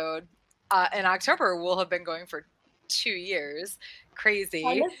episode. In October, we'll have been going for 2 years. Crazy.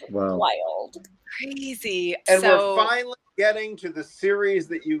 Wow. Wild. Crazy. And we're finally getting to the series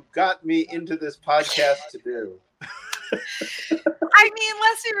that you got me into this podcast to do. I mean,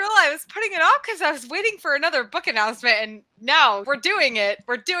 Leslie Rule, I was putting it off because I was waiting for another book announcement, and now we're doing it.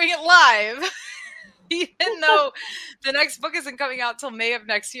 We're doing it live. Even though the next book isn't coming out till May of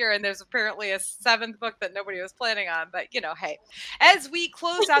next year, and there's apparently a 7th book that nobody was planning on. But, hey, as we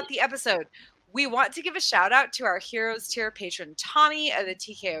close out the episode, we want to give a shout out to our Heroes Tier patron, Tommy of the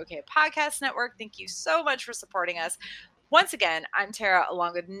TKOK Podcast Network. Thank you so much for supporting us. Once again, I'm Tara,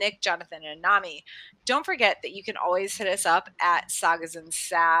 along with Nick, Jonathan, and Nami. Don't forget that you can always hit us up at Sagas and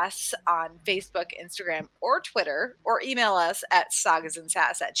Sass on Facebook, Instagram, or Twitter, or email us at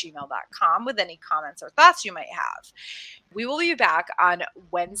sagasandsass@gmail.com with any comments or thoughts you might have. We will be back on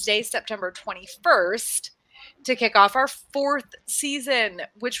Wednesday, September 21st to kick off our 4th season,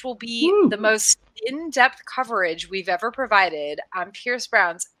 which will be the most in-depth coverage we've ever provided on Pierce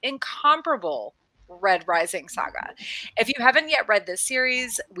Brown's incomparable Red Rising saga. If you haven't yet read this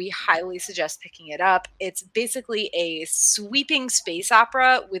series, we highly suggest picking it up. It's basically a sweeping space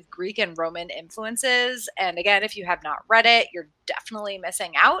opera with Greek and Roman influences. And again, if you have not read it, you're definitely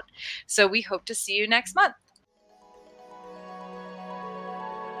missing out. So we hope to see you next month.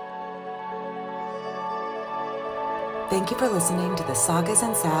 Thank you for listening to the Sagas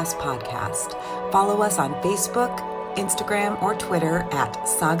and Sass podcast. Follow us on Facebook, Instagram, or Twitter at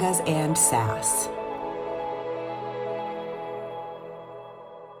Sagas and Sass.